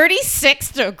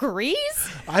 36 degrees.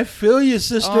 I feel you,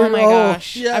 sister. Oh my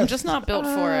gosh. Yes. I'm just not built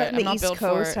for it. The East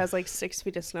Coast has like 6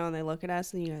 feet of snow, and they look at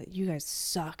us and you guys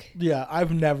suck. Yeah,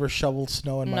 I've never shoveled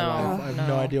snow in my life. I have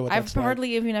no idea what that's like. I've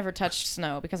hardly even ever touched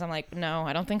snow, because I'm like, no,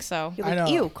 I don't think so. You're like, I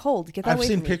know. Ew, cold. Get that away from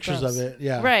me. I've seen pictures of it.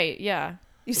 Yeah. Right. Yeah.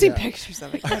 You've seen pictures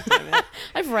of it. God damn it.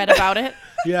 I've read about it.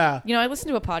 Yeah. You know, I listened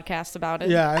to a podcast about it.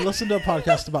 Yeah, I listened to a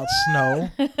podcast about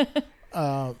snow.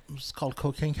 It's called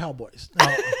Cocaine Cowboys.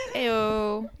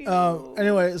 Ew.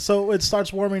 Anyway, so it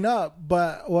starts warming up,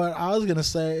 but what I was gonna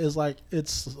say is like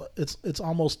it's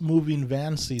almost moving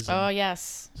van season. Oh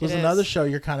yes. So it's another show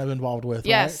you're kind of involved with.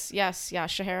 Yes, right? Yes, yeah.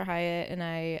 Shahara Hyatt and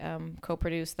I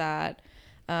co-produced that.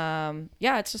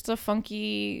 Yeah, it's just a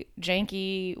funky,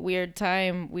 janky, weird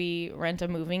time. We rent a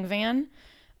moving van,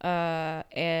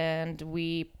 and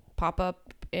we pop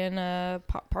up in a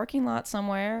parking lot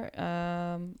somewhere.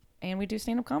 And we do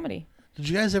stand-up comedy. Did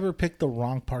you guys ever pick the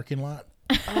wrong parking lot?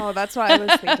 Oh, that's what I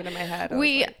was thinking in my head.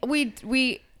 We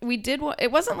did.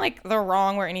 It wasn't like the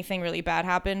wrong where anything really bad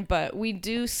happened, but we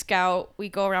do scout. We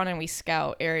go around and we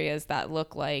scout areas that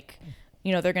look like,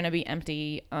 you know, they're going to be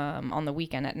empty on the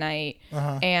weekend at night.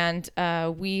 And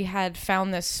we had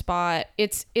found this spot.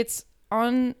 It's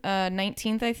on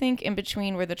 19th, I think, in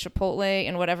between where the Chipotle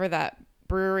and whatever that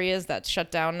brewery is that's shut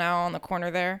down now on the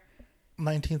corner there.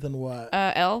 19th and what?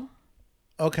 L.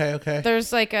 Okay.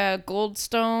 There's like a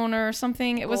Goldstone or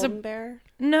something. It was a Bear.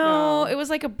 No, it was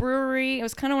like a brewery. It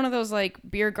was kind of one of those like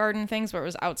beer garden things where it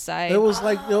was outside. It was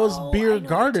like it was beer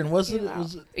garden, wasn't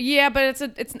it? Yeah, but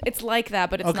it's like that,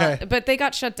 but it's not. But they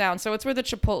got shut down. So it's where the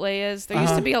Chipotle is. There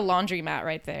used to be a laundromat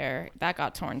right there that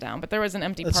got torn down, but there was an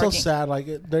empty parking. It's so sad. Like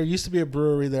there used to be a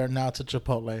brewery there. Now it's a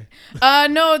Chipotle.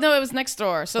 No, it was next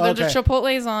door. So the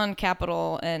Chipotle is on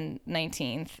Capitol and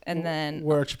 19th, and then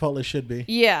where Chipotle should be.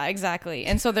 Yeah, exactly.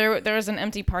 And so there was an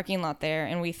empty parking lot there,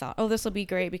 and we thought, oh, this will be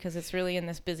great because it's really in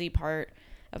this busy part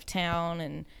of town,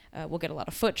 and we'll get a lot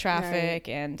of foot traffic.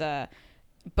 Right. And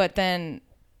but then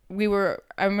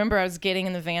I remember I was getting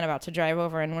in the van about to drive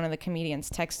over, and one of the comedians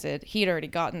texted. He had already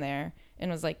gotten there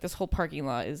and was like, this whole parking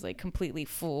lot is like completely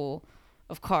full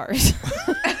of cars.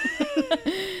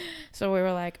 So we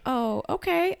were like, oh,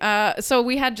 okay. So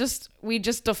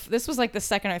this was like the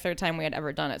second or third time we had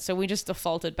ever done it. So we just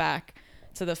defaulted back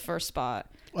to the first spot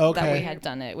that we had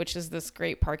done it, which is this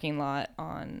great parking lot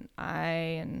on I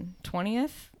and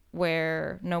 20th,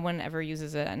 where no one ever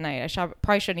uses it at night.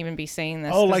 Probably shouldn't even be saying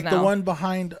this. Oh, like the one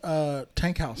behind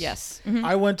Tank House. Yes. Mm-hmm.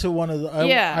 I went to one of the.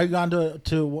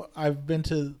 I've been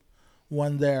to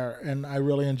one there, and I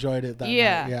really enjoyed it that night.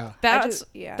 Yeah.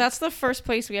 That's the first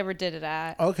place we ever did it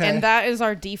at. Okay. And that is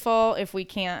our default if we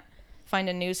can't find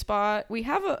a new spot. We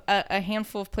have a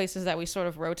handful of places that we sort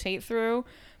of rotate through,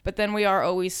 but then we are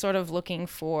always sort of looking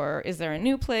for, is there a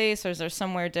new place or is there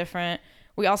somewhere different?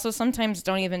 We also sometimes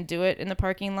don't even do it in the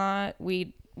parking lot.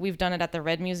 We've done it at the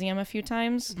Red Museum a few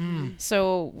times.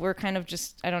 So we're kind of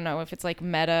just, I don't know if it's like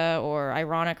meta or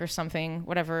ironic or something,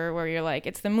 whatever, where you're like,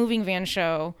 it's the moving van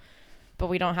show, but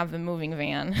we don't have the moving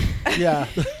van. Yeah.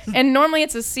 And normally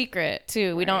it's a secret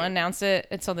too. We don't announce it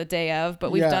until the day of,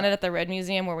 but we've done it at the Red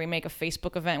Museum where we make a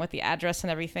Facebook event with the address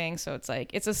and everything. So it's like,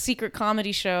 it's a secret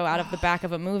comedy show out of the back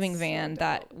of a moving van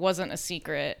that wasn't a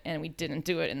secret, and we didn't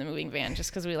do it in the moving van just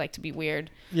because we like to be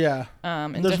weird. Yeah.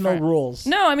 And there's different. No rules.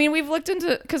 No, I mean, we've looked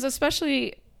into, because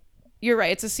especially, you're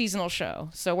right, it's a seasonal show,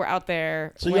 so we're out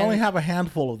there. So you only have a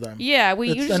handful of them. Yeah,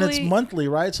 and it's monthly,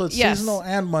 right? So it's seasonal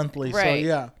and monthly. Right. So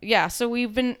yeah. Yeah. So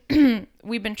we've been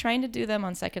trying to do them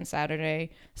on second Saturday.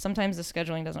 Sometimes the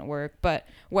scheduling doesn't work, but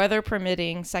weather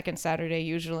permitting, second Saturday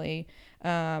usually.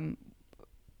 What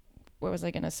was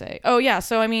I gonna say? Oh yeah.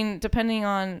 So I mean, depending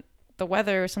on the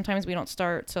weather, sometimes we don't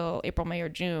start till April, May, or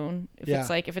June. If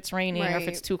it's raining or if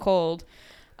it's too cold.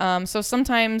 So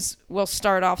sometimes we'll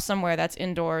start off somewhere that's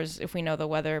indoors if we know the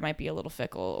weather might be a little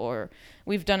fickle, or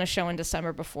we've done a show in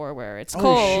December before where it's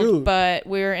cold, but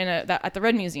we're at the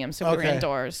Red Museum, so we're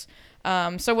indoors.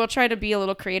 So we'll try to be a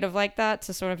little creative like that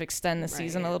to sort of extend the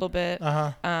season a little bit.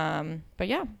 But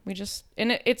yeah,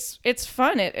 it's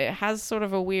fun. It has sort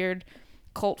of a weird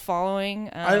cult following.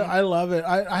 I love it.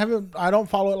 I don't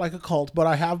follow it like a cult, but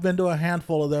I have been to a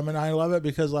handful of them, and I love it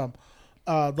because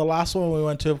the last one we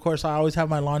went to, of course, I always have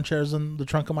my lawn chairs in the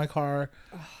trunk of my car,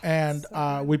 and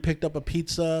we picked up a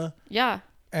pizza. Yeah.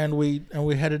 And we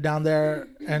headed down there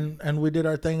and we did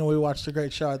our thing, and we watched a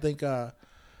great show. I think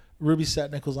Ruby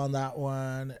Setnick was on that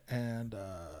one, and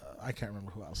I can't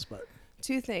remember who else, but.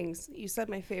 Two things. You said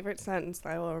my favorite sentence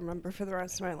that I will remember for the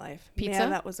rest of my life. Pizza? Man,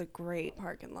 that was a great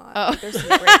parking lot. Oh. There's some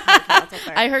great parking lots out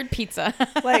there. I heard pizza.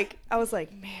 I was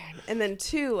like, man. And then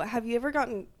two, have you ever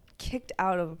gotten kicked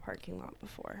out of a parking lot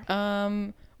before?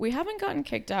 We haven't gotten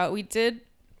kicked out. We did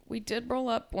roll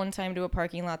up one time to a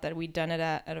parking lot that we'd done it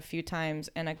at a few times,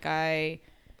 and a guy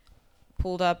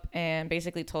pulled up and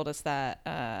basically told us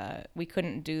that we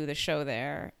couldn't do the show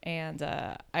there, and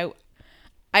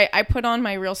I put on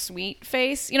my real sweet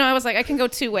face. I was like, I can go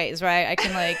two ways, right?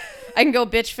 I can go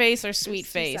bitch face or sweet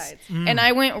face. And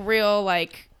I went real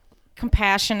like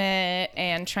compassionate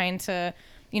and trying to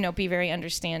be very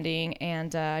understanding,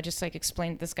 and just like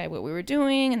explained to this guy what we were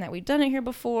doing and that we'd done it here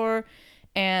before.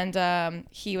 And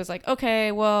he was like,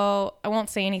 okay, well, I won't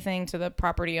say anything to the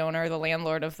property owner, the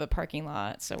landlord of the parking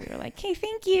lot. So we were like, hey,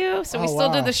 thank you. So we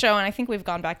still did the show, and I think we've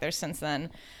gone back there since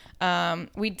then.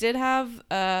 We did have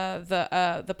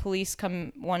the police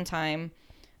come one time.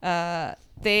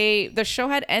 The show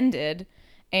had ended,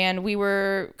 and we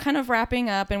were kind of wrapping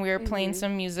up, and we were playing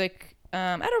some music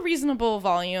at a reasonable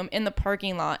volume in the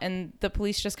parking lot, and the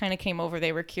police just kind of came over.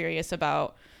 They were curious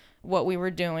about what we were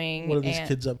doing. What are these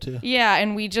kids up to? Yeah,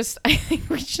 and Shahara,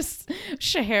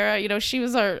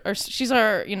 she's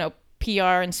our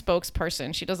PR and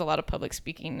spokesperson. She does a lot of public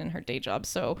speaking in her day job,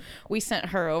 so we sent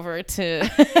her over to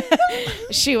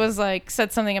she was like,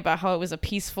 said something about how it was a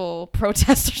peaceful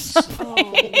protest or something. Oh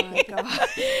my god.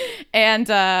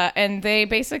 And they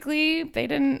basically they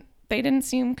didn't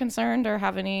seem concerned or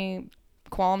have any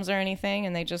qualms or anything,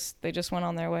 and they just went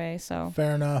on their way. So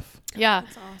fair enough. Yeah.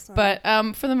 That's awesome. But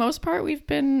for the most part, we've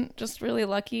been just really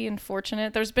lucky and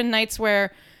fortunate. There's been nights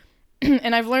where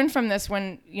and I've learned from this,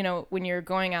 when you're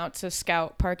going out to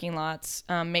scout parking lots,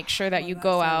 make sure that you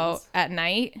go out at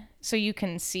night so you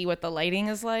can see what the lighting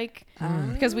is like.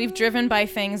 Because we've driven by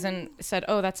things and said,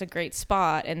 oh, that's a great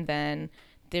spot, and then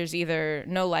there's either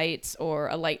no lights or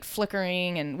a light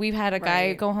flickering. And we've had a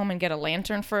guy go home and get a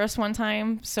lantern for us one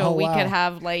time so we could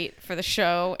have light for the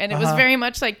show. And it was very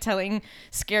much like telling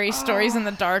scary stories in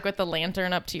the dark with the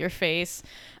lantern up to your face.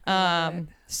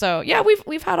 So yeah,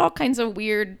 we've had all kinds of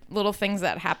weird little things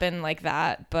that happen like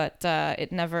that, but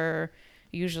it never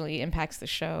usually impacts the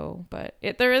show. But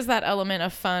there is that element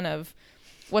of fun of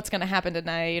what's going to happen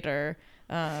tonight, or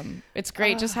it's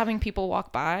great just having people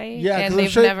walk by. Yeah, and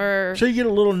they've I'm sure you get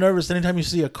a little nervous anytime you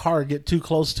see a car get too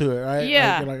close to it, right?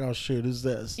 Yeah, like, you're like, oh shoot, who's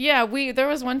this? Yeah, there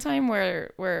was one time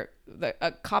where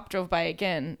a cop drove by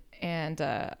again. And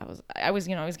I was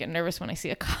getting nervous when I see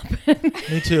a cop.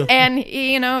 Me too. And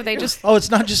they just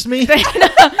it's not just me.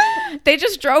 They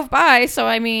just drove by. So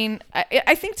I mean,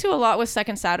 I think too a lot with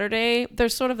Second Saturday.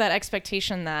 There's sort of that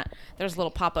expectation that there's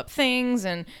little pop-up things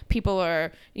and people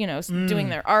are doing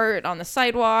their art on the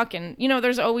sidewalk, and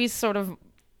there's always sort of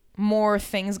more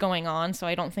things going on. So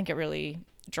I don't think it really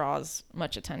draws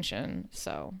much attention.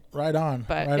 So right on.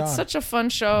 But it's such a fun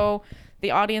show. The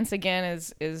audience, again,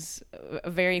 is a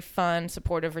very fun,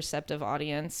 supportive, receptive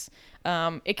audience.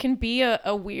 It can be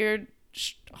a weird,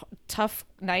 tough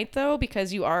night, though,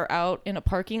 because you are out in a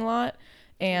parking lot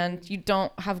and you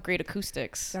don't have great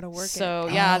acoustics. Gotta work so,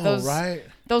 it. Yeah,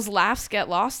 those laughs get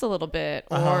lost a little bit.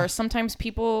 Or sometimes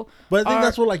people But I think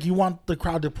that's what, you want the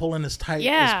crowd to pull in as tight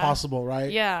as possible,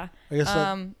 right? Yeah. I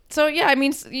guess so yeah, I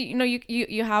mean,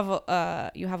 you have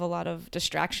a lot of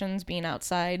distractions being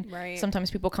outside. Right.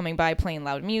 Sometimes people coming by playing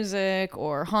loud music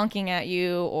or honking at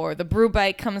you, or the brew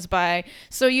bike comes by.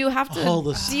 So you have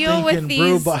to deal with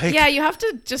these. Yeah, you have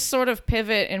to just sort of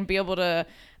pivot and be able to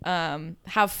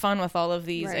have fun with all of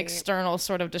these external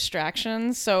sort of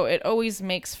distractions. So it always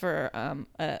makes for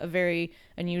a very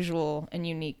unusual and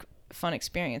unique fun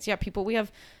experience. Yeah,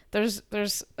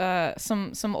 there's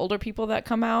some older people that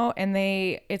come out, and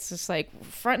it's just like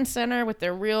front and center with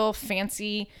their real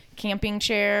fancy camping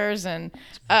chairs, and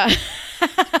oh,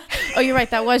 you're right,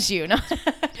 that was you. No.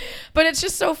 But it's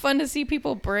just so fun to see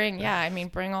people bring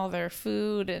all their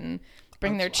food and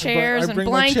bring their chairs and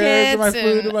blankets. My chairs and my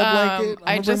food and my blanket.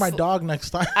 I'm gonna bring my dog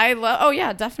next time. Oh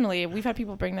yeah, definitely. We've had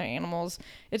people bring their animals.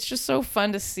 It's just so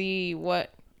fun to see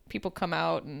what people come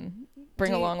out and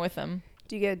bring along with them.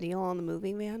 Do you get a deal on the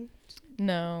moving van?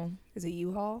 No. Is it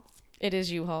U-Haul? It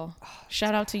is U-Haul.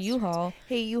 Shout out to U-Haul.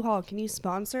 Hey, U-Haul, can you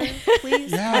sponsor,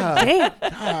 please? Yeah. Damn.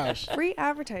 Gosh. Free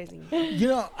advertising.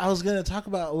 I was going to talk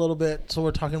about a little bit. So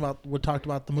we talked about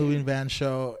the moving van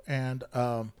show, and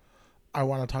I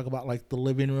want to talk about the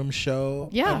living room show.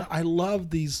 Yeah. And I love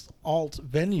these alt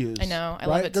venues. I know. I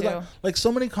love it too.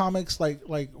 So many comics,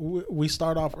 we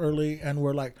start off early and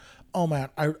we're like, oh man,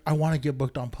 I want to get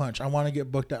booked on Punch. I want to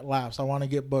get booked at Laughs. I want to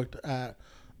get booked at,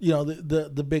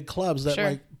 the big clubs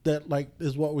that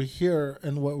is what we hear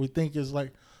and what we think is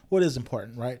what is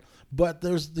important, right? But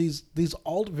there's these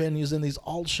alt venues, and these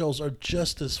alt shows are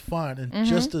just as fun and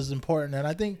just as important. And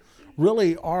I think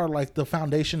really are the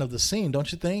foundation of the scene, don't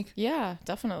you think? Yeah,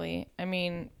 definitely. I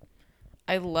mean,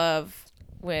 I love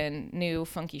when new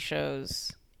funky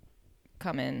shows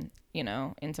come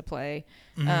into play.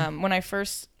 When I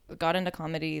first got into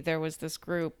comedy, there was this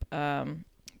group,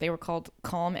 they were called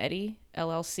Calm Eddie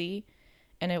LLC,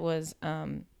 and it was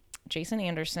Jason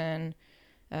Anderson,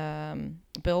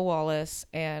 Bill Wallace,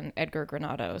 and Edgar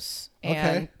Granados.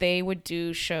 And they would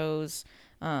do shows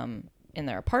in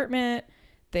their apartment.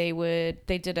 They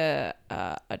did a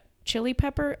chili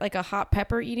pepper, a hot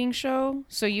pepper eating show.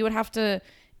 So you would have to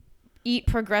eat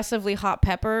progressively hot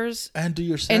peppers and do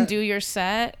your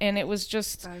set, and it was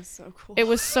just, that is so cool. It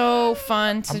was so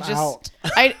fun to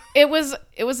it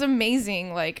was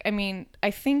amazing. I mean,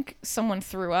 I think someone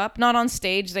threw up, not on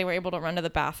stage. They were able to run to the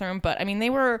bathroom, but I mean,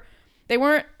 they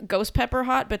weren't ghost pepper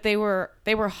hot, but they were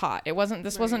hot. Wasn't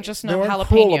just no jalapeno.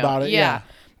 Cool about it. Yeah.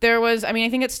 There was, I mean, I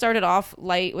think it started off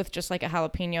light with just a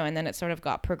jalapeno, and then it sort of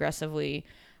got progressively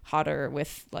hotter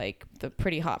with the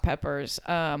pretty hot peppers.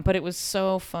 But it was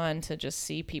so fun to just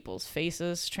see people's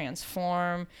faces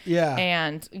transform. Yeah.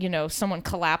 And, someone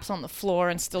collapse on the floor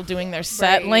and still doing their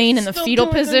set, laying in the fetal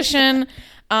position.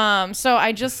 So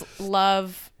I just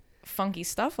love funky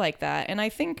stuff like that. And I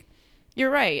think you're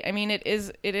right. I mean, it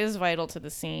is vital to the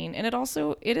scene, and it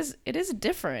is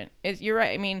different. You're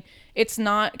right. I mean, it's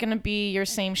not going to be your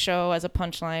same show as a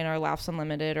Punchline or Laughs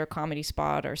Unlimited or Comedy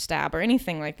Spot or Stab or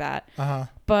anything like that.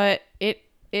 But it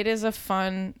is a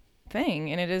fun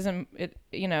thing, and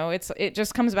it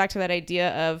just comes back to that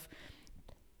idea of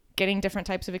getting different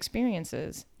types of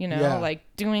experiences.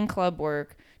 Doing club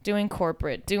work, doing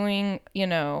corporate, doing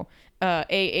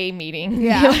AA meeting.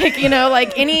 Yeah. Like, you know,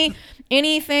 like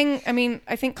anything. I mean,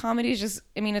 I think comedy is just,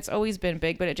 I mean, it's always been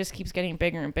big, but it just keeps getting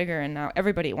bigger and bigger. And now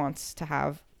everybody wants to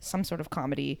have some sort of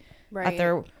comedy at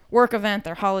their work event,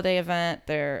 their holiday event,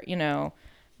 their, you know.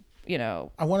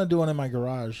 I want to do one in my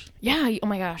garage. Yeah. Oh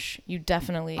my gosh. You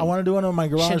definitely. I want to do one in my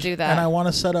garage. Should do that. And I want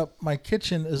to set up my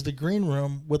kitchen as the green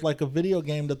room with like a video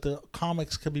game that the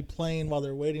comics could be playing while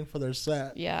they're waiting for their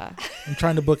set. Yeah. I'm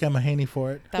trying to book Emma Haney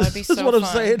for it. That would be so That's what fun. I'm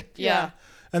saying. Yeah.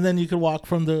 And then you could walk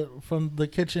from the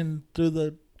kitchen through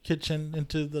the kitchen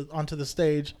onto the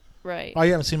stage. Right. Oh,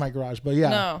 you haven't seen my garage, but yeah.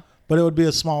 No. But it would be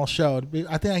a small show.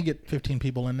 I think I can get 15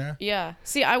 people in there. Yeah.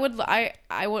 See, I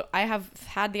have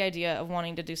had the idea of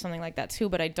wanting to do something like that too,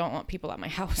 but I don't want people at my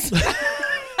house.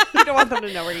 You don't want them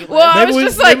to know where you live. Well,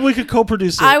 maybe we could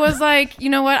co-produce it. I was like, you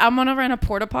know what? I'm gonna rent a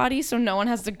porta potty so no one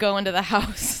has to go into the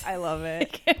house. I love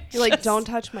it. You're like, don't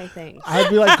touch my things. I'd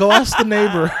be like, go ask the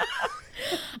neighbor.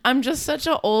 I'm just such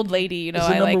an old lady, you know. Is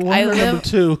it number one or number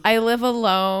two? I live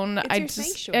alone. It's your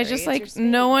sanctuary. I just It's like your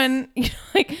no one, you know,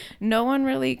 like no one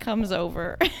really comes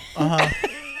over.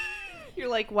 You're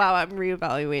like, wow, I'm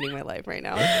reevaluating my life right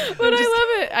now. But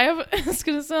I love it. It's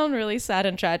gonna sound really sad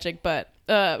and tragic, but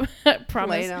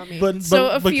promise.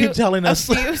 But keep telling us.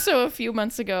 A few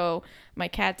months ago, my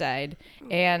cat died,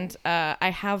 and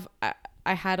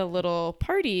I had a little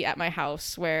party at my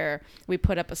house where we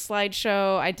put up a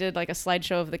slideshow. I did like a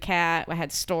slideshow of the cat. I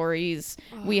had stories.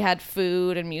 We had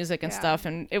food and music and stuff,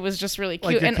 and it was just really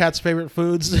cute. Like your cat's favorite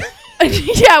foods?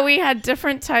 Yeah, we had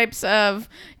different types of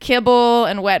kibble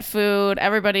and wet food.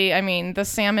 Everybody, I mean, the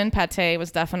salmon pate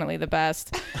was definitely the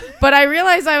best. But I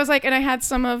realized I was like, and I had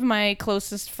some of my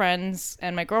closest friends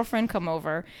and my girlfriend come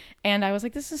over, and I was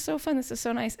like, this is so fun. This is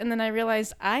so nice. And then I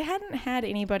realized I hadn't had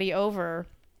anybody over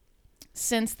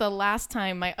since the last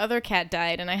time my other cat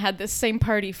died, and I had this same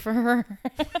party for her.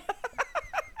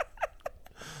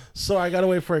 So I gotta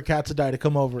wait for a cat to die to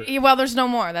come over. Well, there's no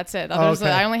more. That's it.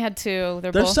 Okay. I only had two.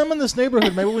 There's some in this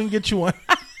neighborhood. Maybe we can get you one.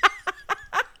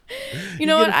 You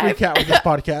know what? Get a free cat with this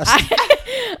podcast.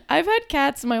 I've had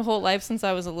cats my whole life since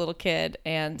I was a little kid,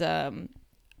 and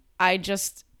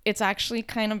it's actually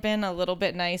kind of been a little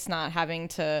bit nice not having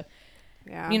to.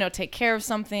 Yeah. You know, take care of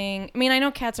something. I mean, I know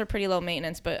cats are pretty low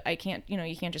maintenance, but you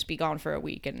can't just be gone for a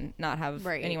week and not have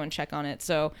anyone check on it.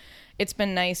 So it's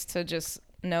been nice to just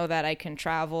know that I can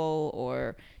travel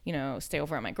or, you know, stay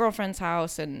over at my girlfriend's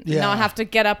house and not have to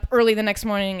get up early the next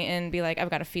morning and be like, I've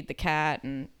got to feed the cat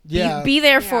and be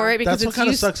there for it. Because that's what kind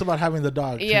of sucks about having the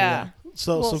dog. Yeah. Too,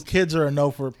 so kids are a no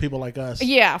for people like us.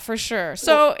 Yeah, for sure.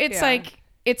 So it's like,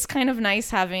 it's kind of nice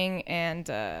having and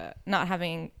not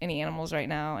having any animals right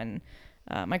now. And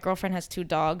my girlfriend has 2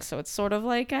 dogs, so it's sort of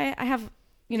like I have,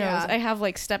 you know, I have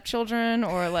like stepchildren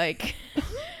or like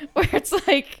where it's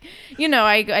like, you know,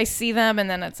 I see them and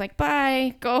then it's like,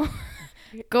 bye, go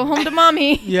home to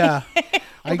mommy. Yeah,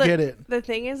 I get it. The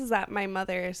thing is that my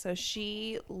mother, so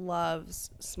she loves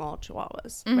small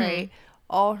chihuahuas, Mm-hmm. right?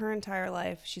 All her entire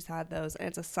life, she's had those, and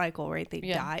it's a cycle, right? They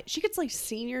die. She gets like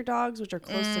senior dogs, which are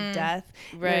close to death.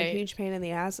 Right. They're a huge pain in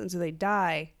the ass, and so they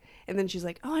die. And then she's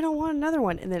like, oh, I don't want another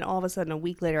one. And then all of a sudden, a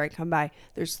week later, I come by.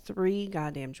 There's 3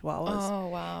 goddamn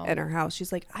chihuahuas in her house.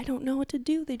 She's like, I don't know what to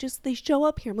do. They show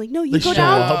up here. I'm like, no, you go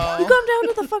down. You come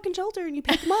down to the fucking shelter and you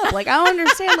pick them up. Like, I don't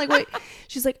understand. Like, wait.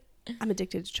 She's like, I'm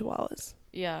addicted to chihuahuas.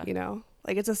 Yeah. You know,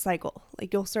 like it's a cycle.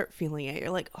 Like you'll start feeling it.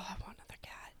 You're like, oh, I want another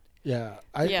cat. Yeah.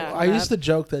 I used to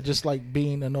joke that just like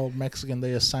being an old Mexican,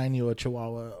 they assign you a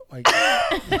chihuahua. Like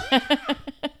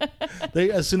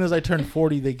as soon as I turned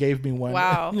 40, they gave me one.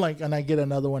 Wow. And I get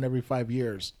another one every 5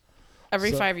 years.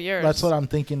 Every 5 years. That's what I'm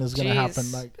thinking is going to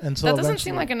happen. Like, and so that doesn't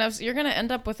seem like enough. You're going to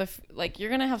end up with you're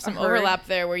going to have some overlap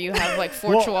there where you have like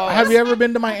 4 chihuahuas. Have you ever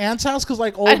been to my aunt's house? Because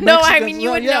like old Mexicans. I mean,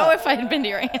 you would know if I had been to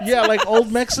your aunt's. Yeah, like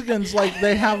old Mexicans, like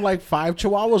they have like 5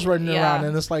 chihuahuas running around.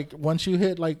 And it's like once you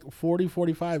hit like 40,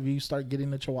 45, you start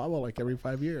getting a chihuahua like every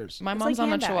 5 years. My mom's like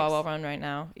on a chihuahua run right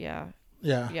now. Yeah.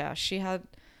 Yeah. Yeah. She had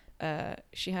a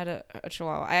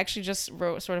chihuahua. I actually just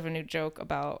wrote sort of a new joke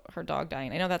about her dog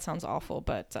dying. I know that sounds awful,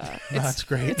 but that's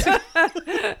great.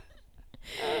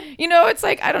 You know, it's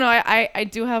like, I don't know. I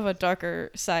do have a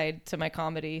darker side to my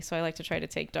comedy, so I like to try to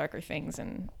take darker things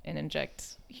and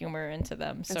inject humor into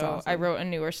them. So awesome. I wrote a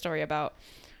newer story about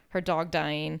her dog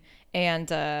dying,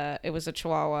 and it was a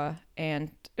chihuahua, and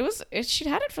she'd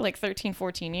had it for like 13,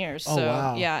 14 years. Oh, so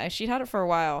wow. Yeah, she'd had it for a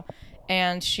while,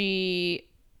 and she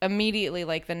immediately,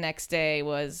 like the next day,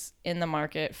 was in the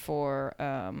market for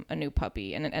a new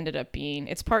puppy, and it ended up being,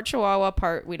 it's part chihuahua,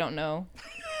 part we don't know.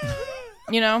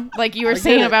 You know, like you were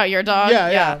saying about your dog.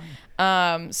 Yeah.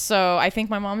 So I think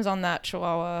my mom's on that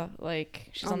Chihuahua, like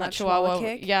she's on that Chihuahua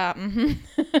kick? Yeah.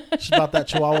 She's about that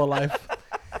Chihuahua life.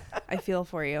 I feel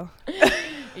for you.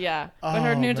 Yeah, but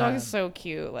her new dog man. is so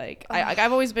cute. Like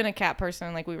I've always been a cat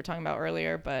person, like we were talking about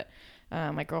earlier, but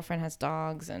my girlfriend has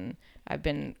dogs, and I've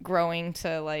been growing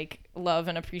to like love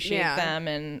and appreciate them.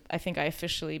 And I think I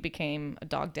officially became a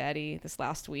dog daddy this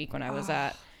last week when I was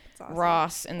at awesome.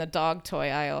 Ross in the dog toy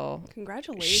aisle.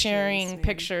 Congratulations. Sharing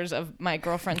pictures of my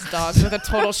girlfriend's dogs with a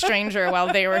total stranger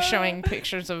while they were showing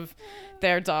pictures of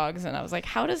their dogs, and I was like,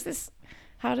 how does this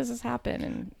happen?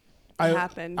 And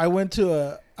I went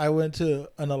to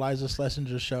an Iliza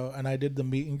Schlesinger show, and I did the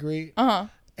meet and greet.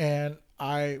 And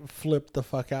I flipped the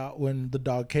fuck out when the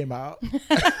dog came out.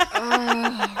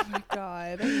 Oh my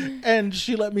god. And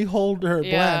she let me hold her.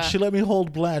 Blanche. She let me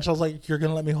hold Blanche. I was like, you're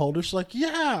gonna let me hold her? She's like,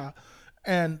 yeah.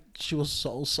 And she was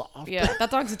so soft. Yeah, that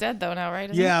dog's dead though now, right?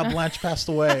 Isn't it? Blanche passed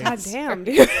away. God damn,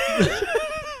 dude.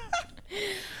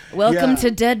 Welcome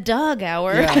to Dead Dog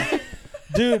Hour. Yeah.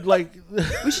 Dude, like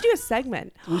we should do a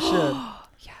segment. We should.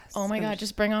 Yes. Oh my god,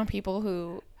 just bring on people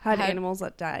who had animals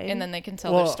that died, and then they can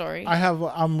tell their story.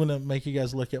 I'm gonna make you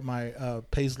guys look at my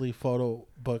Paisley photo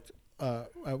book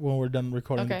when we're done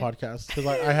recording the podcast, because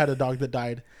I had a dog that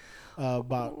died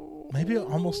about maybe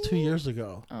almost 2 years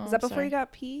ago. Is that before you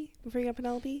got P? Before you got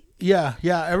Penelope? Yeah.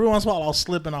 Every once in a while I'll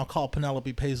slip and I'll call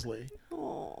Penelope Paisley.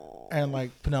 Oh. And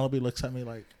like Penelope looks at me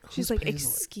like, she's like,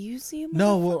 Paisley? excuse you?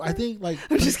 No, well, I think like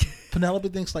Penelope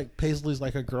thinks like Paisley's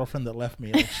like a girlfriend that left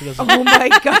me. Like, she doesn't. Oh my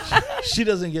gosh. She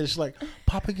doesn't get it. She's like,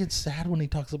 Papa gets sad when he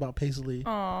talks about Paisley.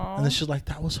 Aww. And then she's like,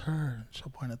 that was her. She'll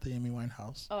point at the Amy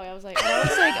Winehouse. Oh, I was like,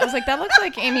 that looks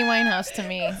like Amy Winehouse to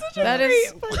me. That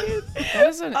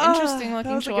is an interesting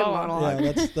looking Chihuahua.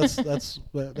 Yeah, that's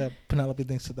that Penelope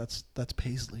thinks that's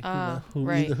Paisley.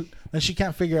 Right. And she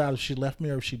can't figure out if she left me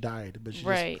or if she died. But she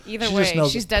right. Either way,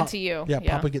 she's dead to you. Yeah,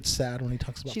 Papa gets sad when he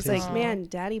talks about She's Paisley. like, man,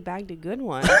 Daddy bagged a good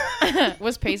one.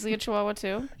 Was Paisley a Chihuahua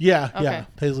too? Yeah.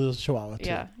 Paisley was a Chihuahua too.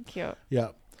 Yeah, cute. Yeah.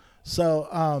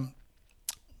 So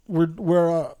we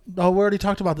already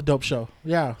talked about the dope show.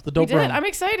 Yeah, the dope. We did. I'm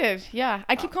excited. Yeah,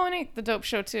 I keep calling it the dope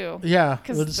show too. Yeah,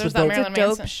 because there's that Marilyn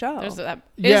Manson. Dope show.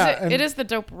 It is the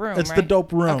dope room. It's right? the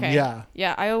dope room. Okay. Yeah.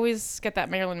 Yeah, I always get that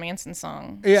Marilyn Manson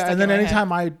song. Yeah, and then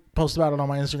anytime I post about it on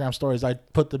my Instagram stories, I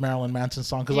put the Marilyn Manson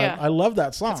song because I love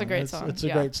that song. It's a great song. It's a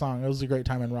great song. It was a great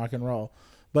time in rock and roll.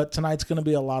 But tonight's going to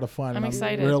be a lot of fun. I'm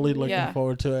excited. I'm really looking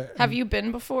forward to it. Have you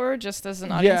been before, just as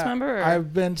an audience member? Or?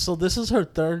 I've been. So this is her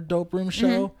third Dope Room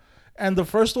show. Mm-hmm. And the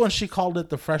first one, she called it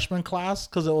the freshman class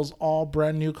because it was all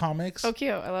brand new comics. Oh,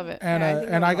 cute. I love it. And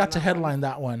I got to headline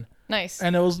that one. Nice.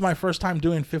 And it was my first time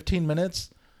doing 15 minutes.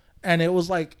 And it was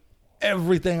like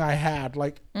everything I had.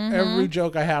 Like every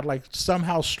joke I had, like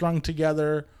somehow strung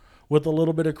together with a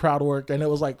little bit of crowd work. And it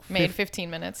was like... Made 15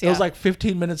 minutes, It was like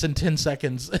 15 minutes and 10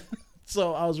 seconds.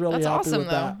 So I was really happy awesome, with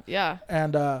that. Yeah.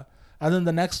 And then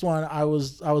the next one, I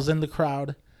was in the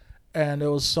crowd. And it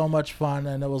was so much fun.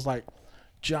 And it was like...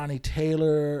 Johnny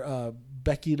Taylor,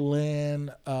 Becky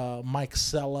Lynn, Mike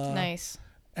Sella. Nice.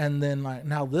 And then like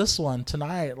now this one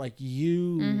tonight, like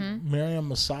you, Miriam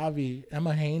Masavi,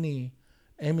 Emma Haney,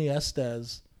 Amy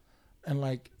Estes, and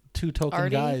like two token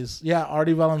guys. Yeah,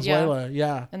 Artie Valenzuela.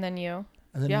 Yeah. And then you.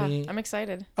 And then me. I'm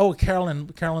excited. Oh, Carolyn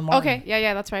Martin. Okay.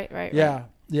 Yeah, that's right.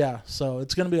 Yeah. So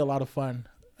it's gonna be a lot of fun.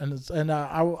 And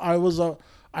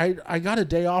I got a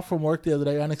day off from work the other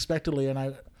day unexpectedly, and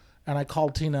I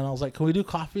called Tina and I was like, can we do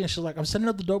coffee? And she's like, I'm sitting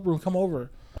at the dope room. Come over.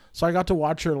 So I got to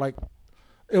watch her. Like,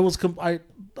 it was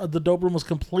the dope room was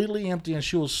completely empty, and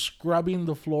she was scrubbing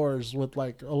the floors with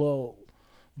like a little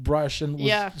brush, and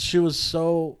she was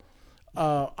so.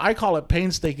 I call it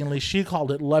painstakingly. She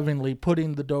called it lovingly,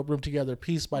 putting the dope room together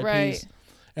piece by piece.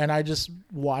 And I just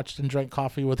watched and drank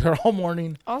coffee with her all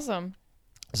morning. Awesome.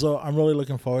 So I'm really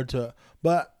looking forward to it.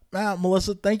 But man,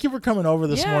 Melissa, thank you for coming over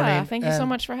this morning. Yeah, thank you so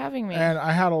much for having me. And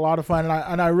I had a lot of fun.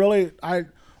 And I really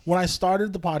when I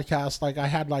started the podcast, like I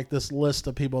had like this list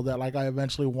of people that like I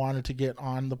eventually wanted to get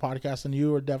on the podcast, and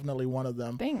you were definitely one of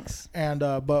them. Thanks. And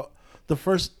but the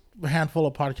first handful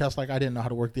of podcasts, like I didn't know how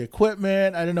to work the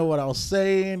equipment. I didn't know what I was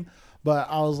saying. But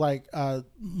I was like,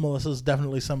 Melissa's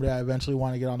definitely somebody I eventually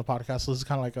want to get on the podcast. So this is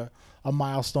kind of like a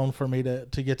milestone for me to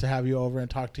get to have you over and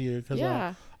talk to you, because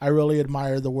I really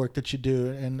admire the work that you do,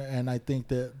 and I think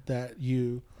that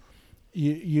you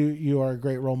are a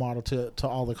great role model to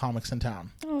all the comics in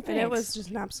town. Oh, thanks. And it was just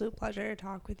an absolute pleasure to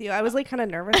talk with you. I was like kind of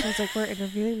nervous. I was like, we're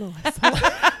interviewing Melissa.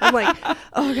 I'm like,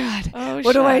 oh God,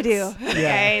 what do I do?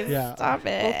 Guys, stop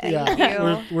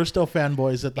it. We're still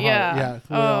fanboys at the heart.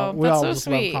 Yeah, we all just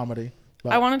love comedy.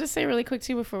 I wanted to say really quick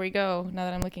too before we go, now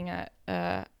that I'm looking at,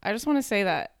 I just want to say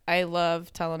that I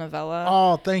love telenovela.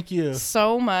 Oh, thank you.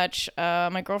 So much.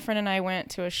 My girlfriend and I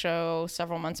went to a show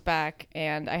several months back,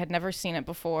 and I had never seen it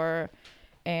before.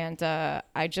 And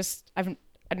I've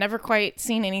never quite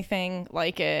seen anything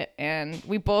like it. And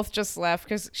we both just left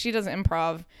because she does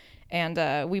improv.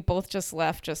 And we both just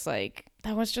left just like,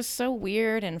 that was just so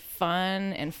weird and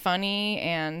fun and funny.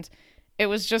 And it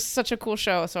was just such a cool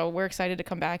show. So we're excited to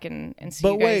come back and see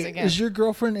you guys again. Is your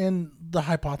girlfriend in the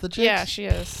Hypothetics? Yeah, she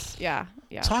is. Yeah.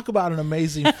 Talk about an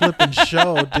amazing flipping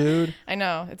show, dude. I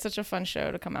know. It's such a fun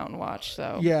show to come out and watch.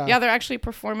 So yeah, they're actually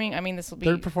performing. I mean, this will be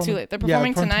too late. They're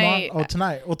performing tonight. Tomorrow. Oh,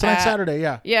 tonight. Well, tonight's Saturday,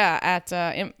 yeah. Yeah, at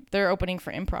they're opening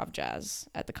for Improv Jazz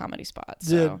at the Comedy Spot.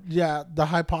 So. Dude, yeah, the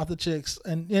Hypothetics.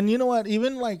 And you know what?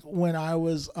 Even like when I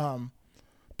was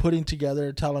putting together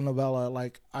a telenovela,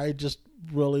 like I just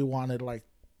really wanted like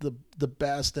the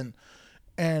best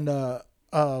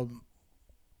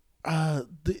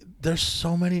there's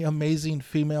so many amazing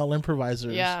female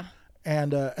improvisers. Yeah.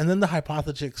 And then the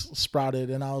Hypothetics sprouted,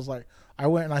 and I was like, I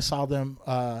went and I saw them.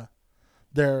 Was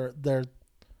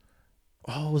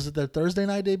it their Thursday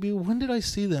night debut? When did I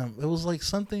see them? It was like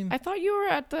something. I thought you were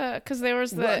at because there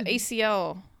was the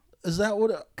ACL. Is that what?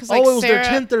 Like it was their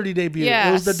 10:30 debut. Yes.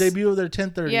 It was the debut of their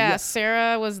 10:30. Yeah,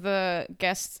 Sarah was the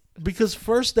guest. Because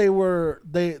first they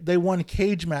won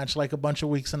Cage Match like a bunch of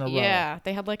weeks in a row. Yeah,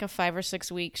 they had like a 5 or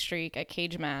 6 week streak at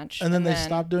Cage Match. And then they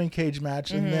stopped doing Cage Match,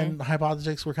 and then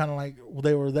Hypothetics were kind of like, well,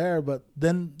 they were there, but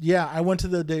then I went to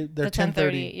their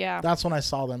 10:30. Yeah, that's when I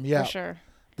saw them. Yeah, for sure.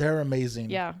 They're amazing.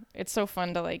 Yeah, it's so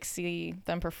fun to like see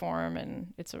them perform,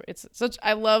 and it's such.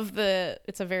 I love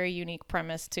it's a very unique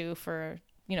premise too for.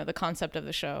 The concept of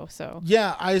the show. So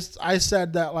yeah, I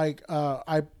said that like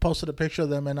I posted a picture of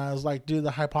them and I was like, dude,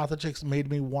 the Hypothetics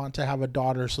made me want to have a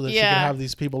daughter so that she could have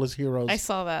these people as heroes. I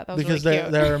saw that. That was because really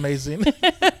cute. They're amazing.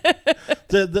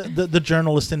 the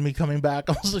journalist in me coming back.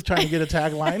 I was like trying to get a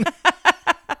tagline.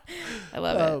 I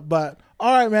love it. But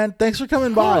all right, man. Thanks for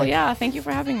coming by. Oh yeah, thank you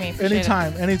for having me.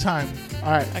 Anytime.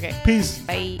 All right. Okay. Peace.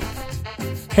 Bye.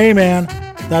 Hey man,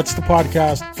 that's the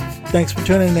podcast. Thanks for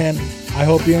tuning in. I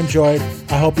hope you enjoyed.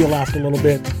 I hope you laughed a little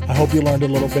bit. I hope you learned a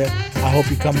little bit. I hope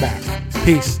you come back.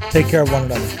 Peace. Take care of one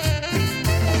another.